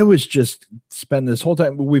 But I was just spending this whole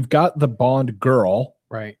time. We've got the Bond girl.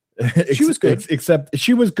 Right. She was good. Except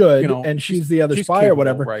she was good, and she's the other spy capable, or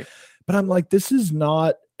whatever. Right. But I'm like, this is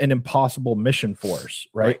not an impossible mission force,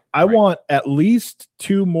 right? I want at least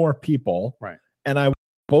 2 more people. Right. And I want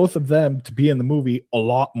both of them to be in the movie a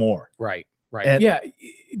lot more. Right. Right. And,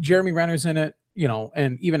 Jeremy Renner's in it,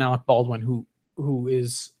 and even Alec Baldwin, who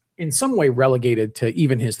is in some way relegated to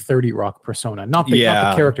even his 30 Rock persona. Not the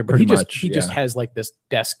character, but he just has like this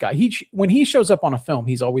desk guy. When he shows up on a film,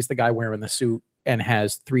 he's always the guy wearing the suit and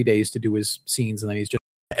has 3 days to do his scenes, and then he's just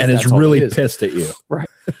is really pissed at you. Right.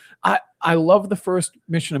 I love the first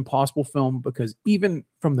Mission Impossible film because even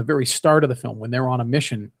from the very start of the film, when they're on a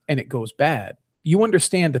mission and it goes bad, you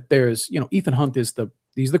understand that there's, Ethan Hunt is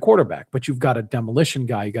he's the quarterback, but you've got a demolition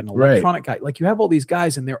guy, you got an electronic guy. Like, you have all these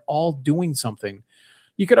guys and they're all doing something.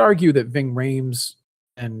 You could argue that Ving Rhames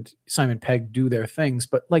and Simon Pegg do their things,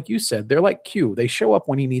 but like you said, they're like Q. They show up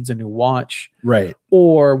when he needs a new watch, right?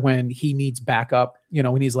 Or when he needs backup,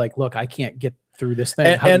 when he's like, look, I can't get through this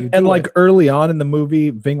thing. And like early on in the movie,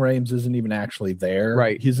 Ving Rhames isn't even actually there.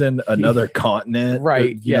 Right. He's in another continent.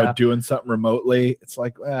 Right. Doing something remotely. It's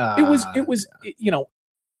like, it was,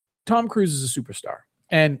 Tom Cruise is a superstar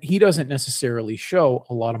and he doesn't necessarily show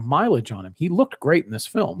a lot of mileage on him. He looked great in this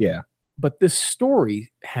film. Yeah. But this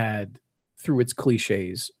story had, through its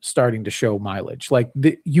cliches, starting to show mileage. Like,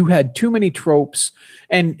 you had too many tropes.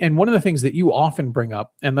 And one of the things that you often bring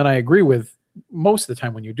up, and that I agree with most of the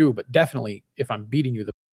time when you do, but definitely if I'm beating you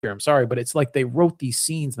I'm sorry, but it's like they wrote these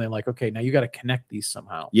scenes and they're like, okay, now you got to connect these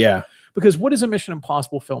somehow. Yeah. Because what does a Mission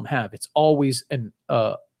Impossible film have? It's always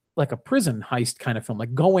like a prison heist kind of film.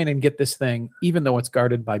 Like, go in and get this thing, even though it's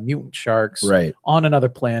guarded by mutant sharks on another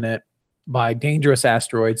planet, by dangerous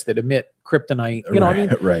asteroids that emit kryptonite. You know what I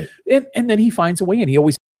mean? Right. And then he finds a way in. He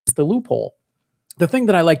always finds the loophole. The thing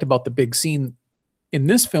that I liked about the big scene in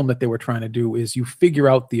this film that they were trying to do is you figure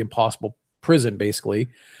out the impossible prison, basically.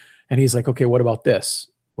 And he's like, okay, what about this?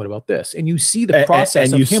 What about this? And you see the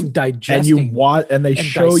process of him digesting. And you watch, and they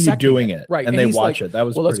show you doing it. Right. And they watch it. That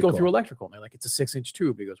was, well, let's go cool. through electrical. And they're like, it's a 6-inch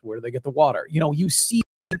tube. He goes, where do they get the water? You see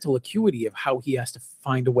the mental acuity of how he has to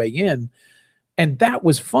find a way in. And that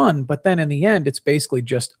was fun. But then in the end, it's basically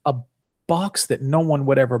just a box that no one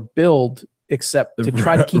would ever build except to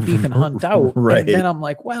try to keep Ethan Hunt out. Right. And then I'm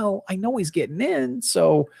like, well, I know he's getting in.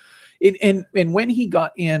 So, and when he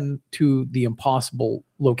got into the impossible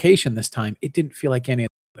location this time, it didn't feel like any of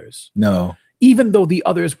the others. No. Even though the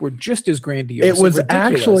others were just as grandiose. It was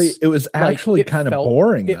actually kind of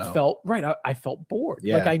boring. It felt right. I felt bored.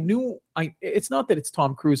 Yeah. Like, I knew it's not that it's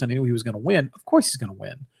Tom Cruise and I knew he was going to win. Of course he's going to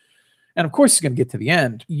win. And of course, he's going to get to the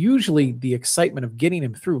end. Usually, the excitement of getting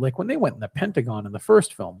him through, like when they went in the Pentagon in the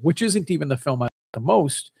first film, which isn't even the film I like the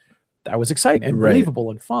most, that was exciting and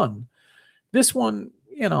believable and fun. This one,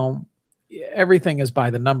 you know, everything is by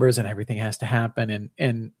the numbers and everything has to happen.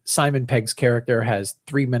 And Simon Pegg's character has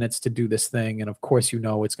 3 minutes to do this thing. And of course, you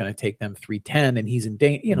know, it's going to take them 3:10 and he's in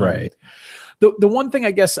danger. You know, right. The one thing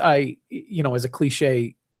I guess as a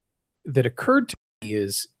cliche that occurred to me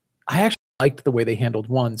is I actually liked the way they handled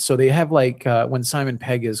one. So they have like when Simon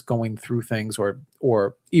Pegg is going through things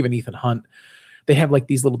or even Ethan Hunt, they have like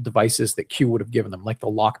these little devices that Q would have given them, like the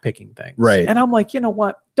lock picking thing. Right. And I'm like, you know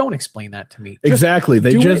what? Don't explain that to me. Exactly.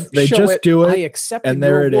 They just do it. I accept and in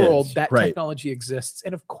there your it world is. that Right. technology exists.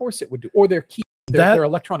 And of course it would do. Or their key, their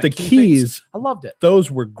electronic the key keys. things. I loved it. Those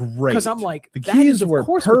were great. Because I'm like, the that keys is of were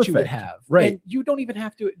course perfect. what you would have. Right. And you don't even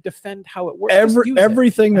have to defend how it works. Just use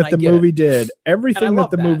Everything it. that the movie did, everything that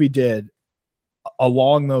love the that. movie did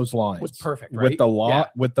along those lines Was perfect, right? with the lock,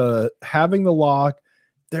 with the having the lock.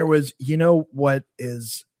 There was, you know what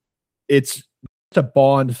is, it's a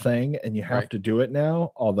Bond thing and you have to do it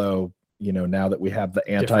now. Although, you know, now that we have the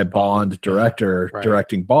anti-Bond director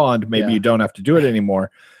directing Bond, maybe you don't have to do it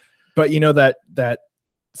anymore. But you know, that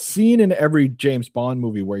scene in every James Bond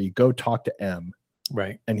movie where you go talk to M,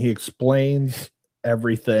 right, and he explains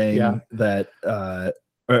everything that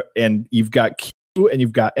and you've got Q and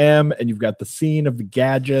you've got M and you've got the scene of the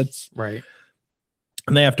gadgets, right,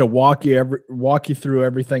 and they have to walk you through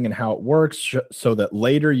everything and how it works so that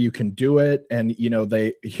later you can do it. And you know,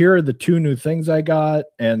 here are the 2 new things I got,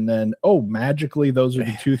 and then magically those are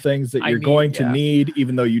the 2 things that you're going to need,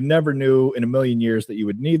 even though you never knew in a million years that you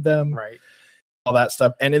would need them, right, all that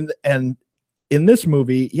stuff. And in this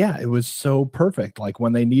movie, it was so perfect. Like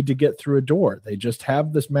when they need to get through a door, they just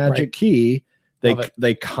have this magic key.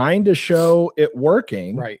 They kind of show it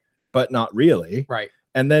working, right, but not really, right,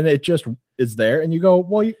 and then it just is there, and you go,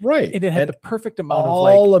 well, right. And it had the perfect amount of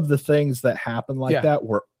all of the things that happen like that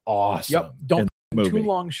were awesome. Yep. Don't too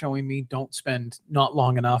long showing me. Don't spend not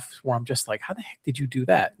long enough where I'm just like, how the heck did you do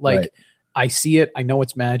that? Like, I see it. I know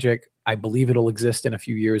it's magic. I believe it'll exist in a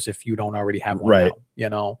few years if you don't already have one now, you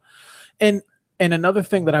know? And another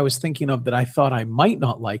thing that I was thinking of that I thought I might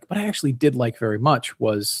not like, but I actually did like very much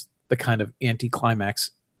was the kind of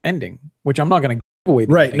anti-climax ending, which I'm not going to give away.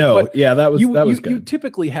 Right. No. Yeah, that was good. You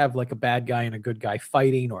typically have like a bad guy and a good guy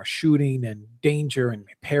fighting or shooting and danger and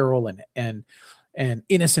peril and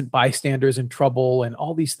innocent bystanders in trouble and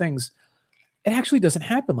all these things. It actually doesn't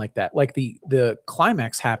happen like that. Like the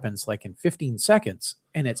climax happens like in 15 seconds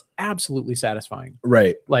and it's absolutely satisfying.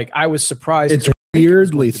 Right. Like I was surprised. It's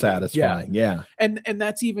weirdly satisfying. Yeah. And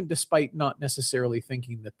that's even despite not necessarily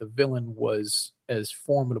thinking that the villain was as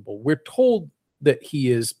formidable. We're told that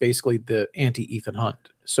he is basically the anti-Ethan Hunt.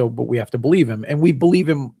 So, but we have to believe him. And we believe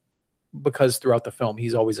him because throughout the film,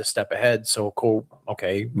 he's always a step ahead. So cool.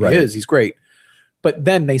 Okay. He's great. But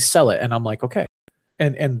then they sell it. And I'm like, okay.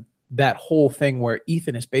 And that whole thing where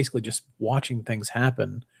Ethan is basically just watching things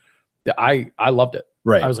happen. I loved it.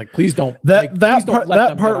 Right. I was like, please don't. That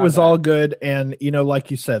part was all good. And, you know, like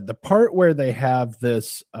you said, the part where they have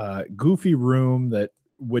this goofy room that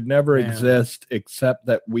would never exist except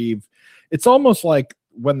that it's almost like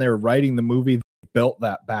when they were writing the movie, they built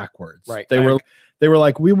that backwards. Right. They were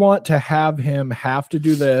like, we want to have him have to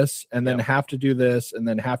do this and then have to do this and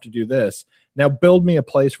then have to do this. Now build me a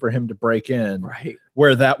place for him to break in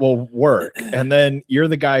where that will work. And then you're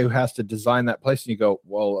the guy who has to design that place and you go,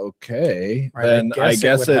 well, okay, then I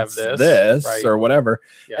guess it's this or whatever.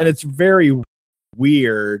 Yeah. And it's very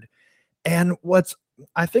weird. And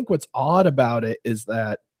I think what's odd about it is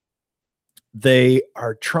that they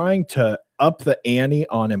are trying to up the ante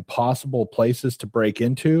on impossible places to break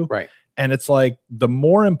into. Right. And it's like the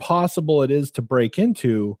more impossible it is to break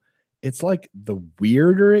into, it's like the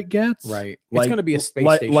weirder it gets. Right. Like, it's going to be a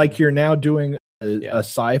space station. Like you're now doing a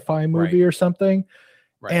sci-fi movie or something.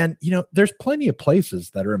 Right. And, you know, there's plenty of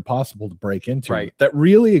places that are impossible to break into that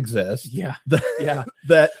really exist. Yeah.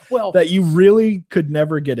 That you really could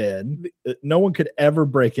never get in. No one could ever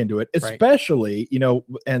break into it, especially, you know,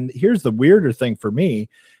 and here's the weirder thing for me,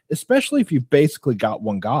 especially if you've basically got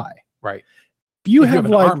one guy. Right. If you have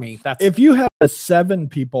an like, army, if you have 7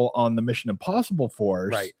 people on the Mission Impossible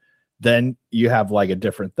force, then you have like a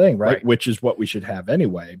different thing, right? Which is what we should have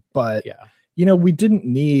anyway. But, you know, we didn't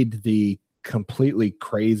need the completely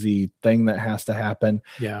crazy thing that has to happen.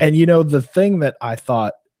 Yeah. And, you know, the thing that I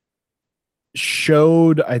thought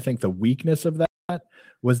showed, I think, the weakness of that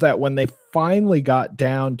was that when they finally got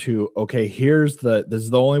down to, okay, this is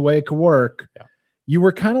the only way it could work. Yeah. You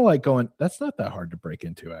were kind of like going, that's not that hard to break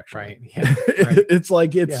into, actually. Right. Yeah. It's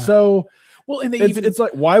like, it's so, Well, and it's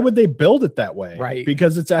like, why would they build it that way? Right.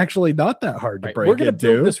 Because it's actually not that hard to break. We're going to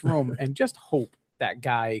build this room and just hope that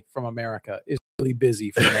guy from America is really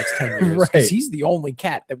busy for the next 10 years. Right. Because he's the only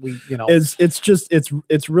cat that we,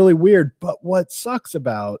 it's really weird. But what sucks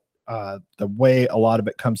about the way a lot of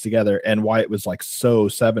it comes together and why it was like so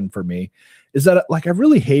 7 for me is that like I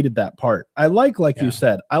really hated that part. I like you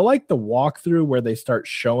said, I like the walkthrough where they start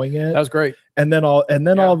showing it. That was great. And then all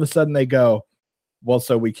of a sudden they go, well,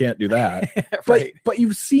 so we can't do that. Right. But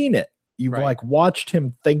you've seen it. You've like watched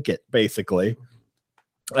him think it, basically.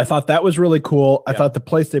 I thought that was really cool. I thought the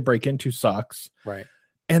place they break into sucks. Right.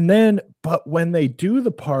 And then, but when they do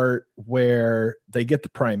the part where they get the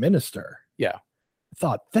prime minister, I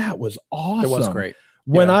thought that was awesome. It was great.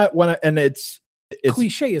 And it's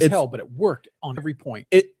cliche as hell, but it worked on every point.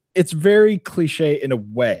 It's very cliche in a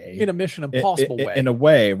way, in a Mission Impossible way, in a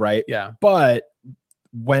way, right? Yeah. But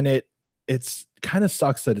when it's kind of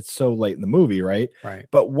sucks that it's so late in the movie, right? Right.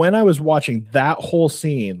 But when I was watching that whole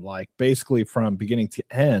scene, like basically from beginning to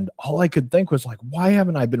end, all I could think was like, why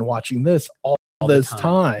haven't I been watching this all this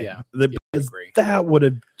time? Yeah. Because that would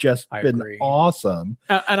have just been awesome.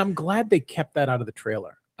 And I'm glad they kept that out of the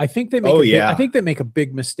trailer. I think they make I think they make a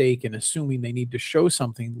big mistake in assuming they need to show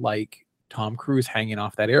something like Tom Cruise hanging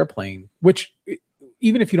off that airplane, which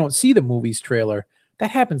even if you don't see the movie's trailer, that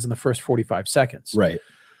happens in the first 45 seconds. Right.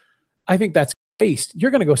 I think that's based. You're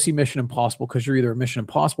going to go see Mission Impossible because you're either a Mission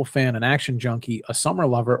Impossible fan, an action junkie, a summer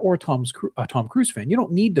lover, or a Tom Cruise fan. You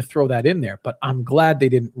don't need to throw that in there, but I'm glad they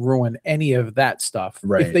didn't ruin any of that stuff.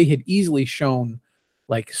 Right. If they had easily shown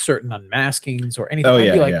like certain unmaskings or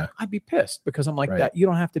anything, I'd be pissed because I'm like that. You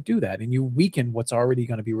don't have to do that. And you weaken what's already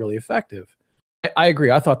going to be really effective. I agree.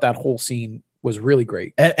 I thought that whole scene was really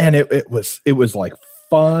great. And it was like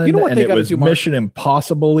fun. You know what and they it got to was do, Mark? Mission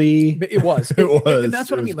Impossible-y. It was. It was. And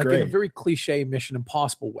that's what I mean. Like great. in a very cliche Mission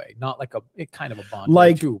Impossible way, not like kind of a Bond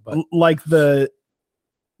like way too, but like the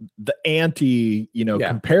anti,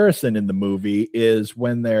 comparison in the movie is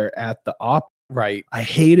when they're at the opera. Right. I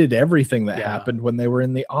hated everything that happened when they were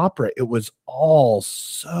in the opera. It was all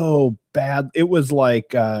so bad. It was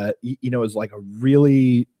like it was like a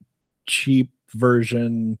really cheap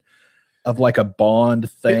version of like a Bond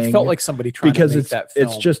thing. It felt like somebody trying to make that film.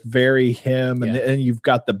 It's just very him, and you've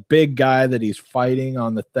got the big guy that he's fighting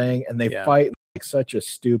on the thing, and they fight like such a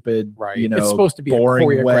stupid, it's supposed to be boring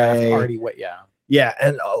a choreographed, way. arty way. Yeah,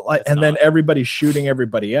 and then everybody's shooting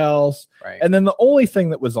everybody else. Right. And then the only thing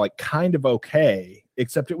that was like kind of okay,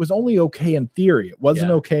 except it was only okay in theory. It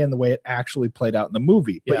wasn't okay in the way it actually played out in the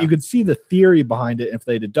movie. But you could see the theory behind it. If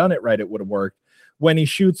they'd have done it right, it would have worked. When he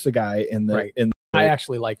shoots the guy in the I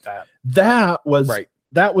actually like that. That was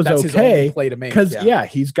That's okay his only play to make, because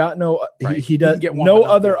he's got no he does no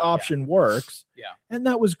other option works. Yeah. And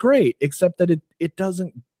that was great, except that it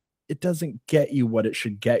doesn't get you what it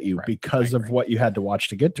should get you because of what you had to watch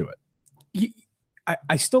to get to it.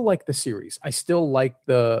 I still like the series. I still like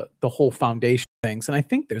the whole foundation things. And I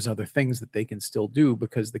think there's other things that they can still do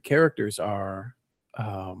because the characters are,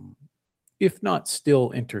 if not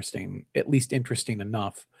still interesting, at least interesting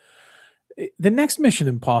enough. The next Mission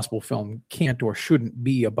Impossible film can't or shouldn't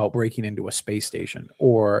be about breaking into a space station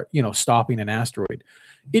or, stopping an asteroid.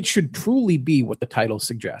 It should truly be what the title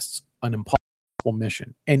suggests, an impossible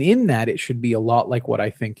mission. And in that, it should be a lot like what I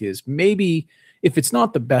think is maybe, if it's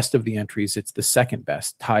not the best of the entries, it's the second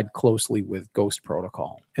best, tied closely with Ghost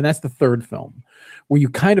Protocol. And that's the third film, where you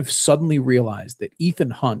kind of suddenly realize that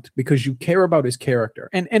Ethan Hunt, because you care about his character.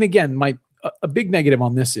 And again, a big negative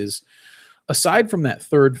on this is, aside from that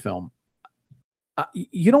third film,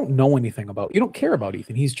 you don't know anything you don't care about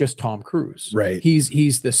Ethan. He's just Tom Cruise. Right.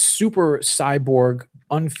 He's the super cyborg,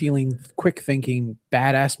 unfeeling, quick thinking,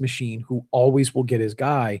 badass machine who always will get his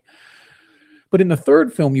guy. But in the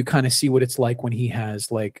third film, you kind of see what it's like when he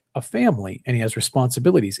has like a family and he has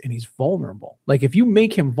responsibilities and he's vulnerable. Like if you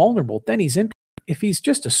make him vulnerable, then he's in. If he's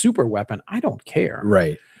just a super weapon, I don't care.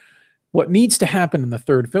 Right. What needs to happen in the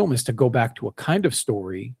third film is to go back to a kind of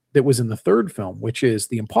story that was in the third film, which is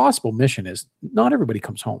the impossible mission is not everybody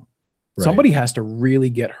comes home. Right. Somebody has to really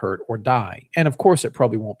get hurt or die. And of course, it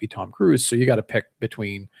probably won't be Tom Cruise. So you got to pick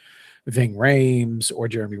between Ving Rhames or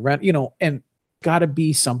Jeremy Renner, and got to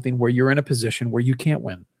be something where you're in a position where you can't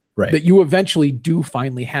win. Right. That you eventually do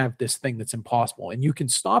finally have this thing that's impossible and you can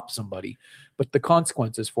stop somebody, but the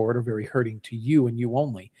consequences for it are very hurting to you and you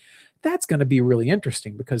only. That's going to be really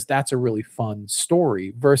interesting because that's a really fun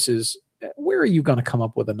story versus where are you going to come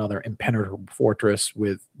up with another impenetrable fortress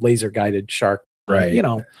with laser guided shark? Right.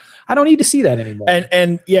 I don't need to see that anymore.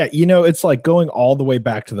 And yeah, it's like going all the way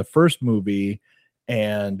back to the first movie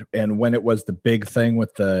and when it was the big thing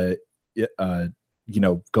with the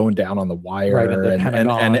going down on the wire, Right,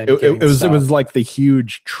 and it was like the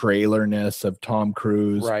huge trailerness of Tom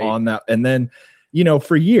Cruise on that. And then,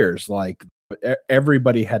 for years, like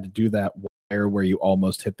everybody had to do that wire where you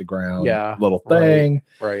almost hit the ground little thing.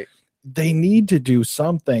 Right. They need to do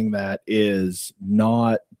something that is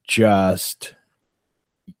not just,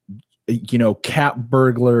 Cat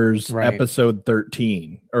Burglars episode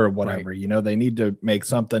 13 or whatever. They need to make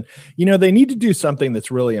something, they need to do something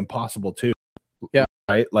that's really impossible too. Yeah.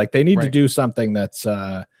 Right. Like they need to do something that's,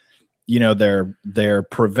 they're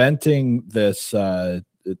preventing this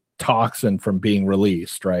toxin from being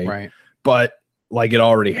released. Right. But like it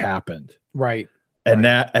already happened. Right. And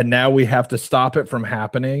now we have to stop it from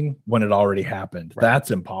happening when it already happened.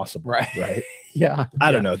 That's impossible. Right. Yeah.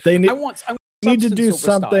 I don't know. They need to do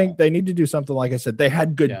something. Style. They need to do something. Like I said, they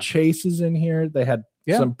had good chases in here. They had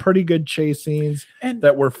some pretty good chase scenes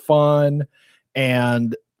that were fun,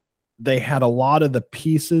 and they had a lot of the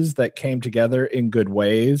pieces that came together in good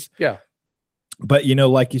ways. Yeah. But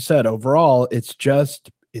like you said, overall, it's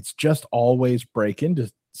just always break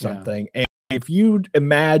into something. And if you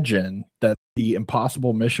imagine that the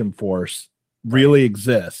Impossible Mission Force really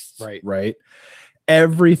exists, right?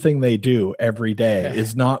 Everything they do every day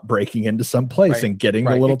is not breaking into some place and getting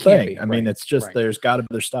the little thing. I mean, it's just there's got to be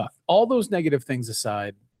other stuff. All those negative things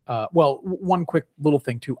aside, one quick little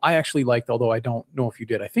thing too. I actually liked, although I don't know if you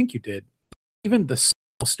did, I think you did, even the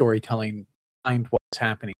storytelling behind what's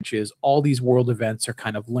happening, which is all these world events are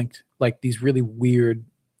kind of linked, like these really weird,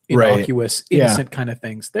 innocuous, innocent kind of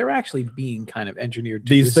things. They're actually being kind of engineered to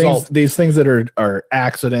these things that are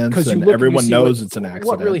accidents, and everyone knows it's an accident.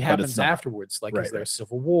 What really happens afterwards? Like, is there a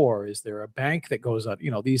civil war? Is there a bank that goes on?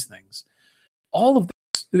 These things. All of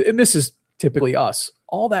this, and this is typically us.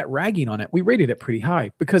 All that ragging on it, we rated it pretty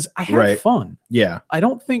high because I had fun. Yeah. I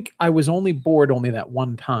don't think I was only bored that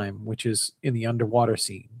one time, which is in the underwater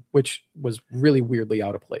scene, which was really weirdly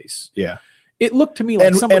out of place. Yeah. It looked to me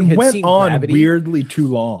like somebody had went seen on Gravity. weirdly too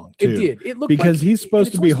long. Too, it did. It looked because like, he's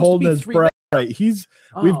supposed to be holding his breath. Right.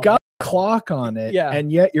 We've got a clock on it,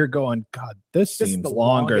 and yet you're going, God, this seems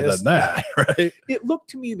longer than that. Right. It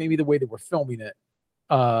looked to me, maybe the way they were filming it,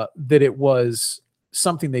 that it was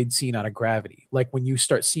something they'd seen out of Gravity. Like when you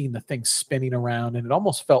start seeing the thing spinning around, and it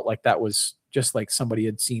almost felt like that was just like somebody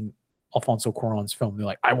had seen Alfonso Cuarón's film. They're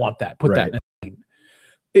like, I want that. Put that in a scene.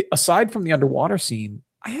 Aside from the underwater scene,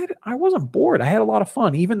 I wasn't bored. I had a lot of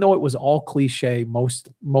fun, even though it was all cliche,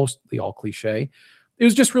 mostly all cliche. It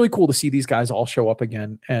was just really cool to see these guys all show up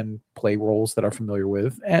again and play roles that are familiar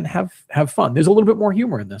with and have fun. There's a little bit more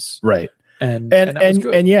humor in this, right? And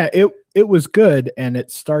yeah, it was good, and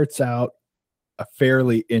it starts out a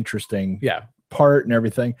fairly interesting part and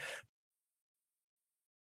everything.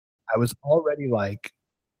 I was already like,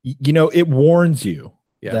 it warns you.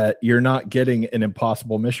 That you're not getting an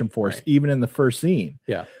Impossible Mission Force, even in the first scene.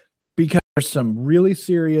 Yeah. Because there's some really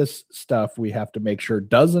serious stuff we have to make sure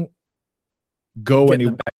doesn't go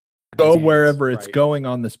wherever it's going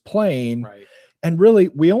on this plane. Right. And really,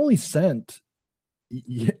 we only sent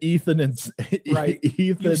Ethan and Ethan.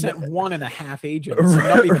 You sent 1.5 agents,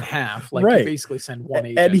 not even half. Like you basically send one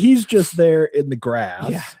agent. And he's just there in the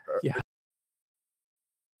grass. Yeah.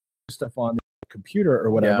 Stuff on computer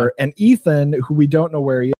or whatever, and Ethan, who we don't know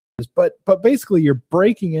where he is, but basically you're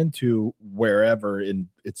breaking into wherever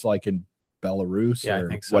it's like in Belarus or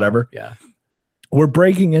whatever. Yeah, we're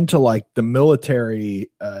breaking into like the military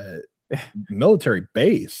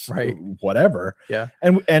base, whatever. Yeah,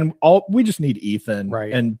 and all we just need Ethan,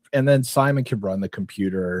 and then Simon can run the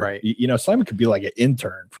computer. Simon could be like an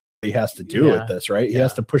intern. He has to do with this, right? He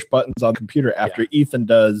has to push buttons on the computer after Ethan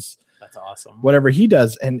does. That's awesome. Whatever he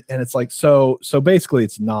does, and it's like so basically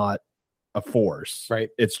it's not a force, right?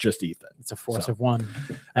 It's just Ethan. It's a force of one.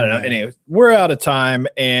 I don't know. Anyway, we're out of time,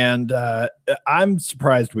 and I'm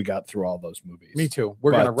surprised we got through all those movies. Me too.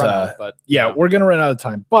 We're gonna run out, but we're gonna run out of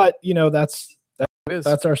time. But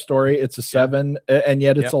that's our story. It's a 7, and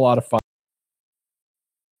yet it's a lot of fun.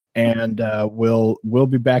 And we'll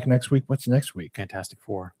be back next week. What's next week? Fantastic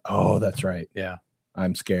Four. Oh, that's right. Yeah.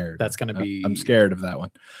 I'm scared. That's going to be... I'm scared of that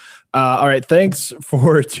one. All right. Thanks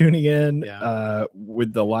for tuning in.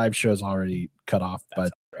 With the live shows already cut off.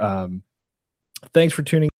 But thanks for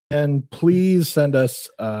tuning in. Please send us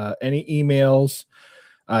any emails.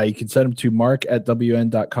 You can send them to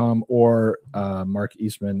mark@wn.com or Mark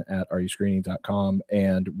Eastman @areyouscreening.com.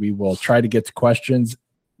 And we will try to get to questions.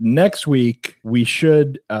 Next week, we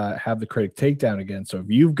should have the critic takedown again. So if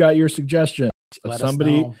you've got your suggestions of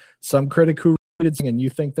some critic who and you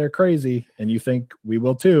think they're crazy and you think we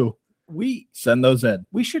will too, send those in.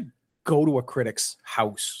 We should go to a critic's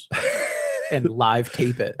house and live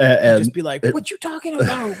tape it and just be like, what you talking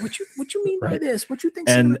about? What you mean by this? What you think?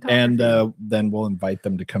 And then we'll invite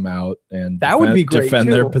them to come out and that would be great defend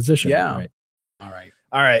too. their position. Yeah. Right?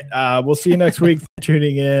 All right. We'll see you next week for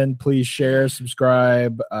tuning in. Please share,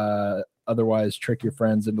 subscribe, otherwise trick your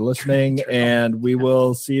friends into listening, and we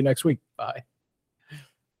will see you next week. Bye.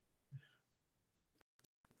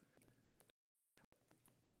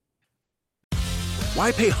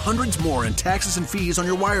 Why pay hundreds more in taxes and fees on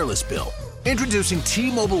your wireless bill? Introducing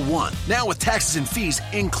T-Mobile One, now with taxes and fees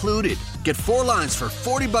included. Get 4 lines for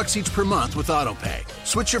 $40 each per month with AutoPay.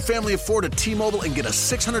 Switch your family of 4 to T-Mobile and get a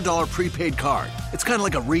 $600 prepaid card. It's kind of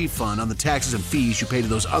like a refund on the taxes and fees you paid to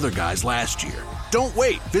those other guys last year. Don't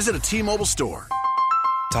wait. Visit a T-Mobile store.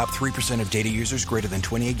 Top 3% of data users greater than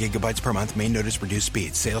 28 gigabytes per month may notice reduced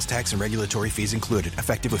speeds. Sales tax and regulatory fees included.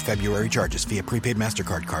 Effective with February charges via prepaid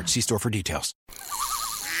MasterCard card. See store for details.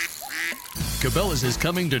 Cabela's is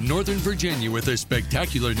coming to Northern Virginia with a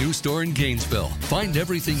spectacular new store in Gainesville. Find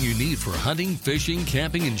everything you need for hunting, fishing,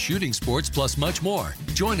 camping, and shooting sports, plus much more.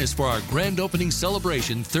 Join us for our grand opening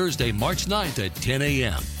celebration Thursday, March 9th at 10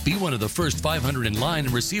 a.m. Be one of the first 500 in line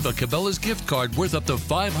and receive a Cabela's gift card worth up to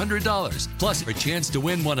 $500. Plus, a chance to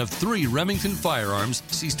win one of 3 Remington firearms.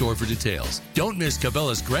 See store for details. Don't miss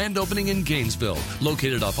Cabela's grand opening in Gainesville,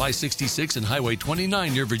 located off I-66 and Highway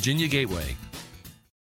 29 near Virginia Gateway.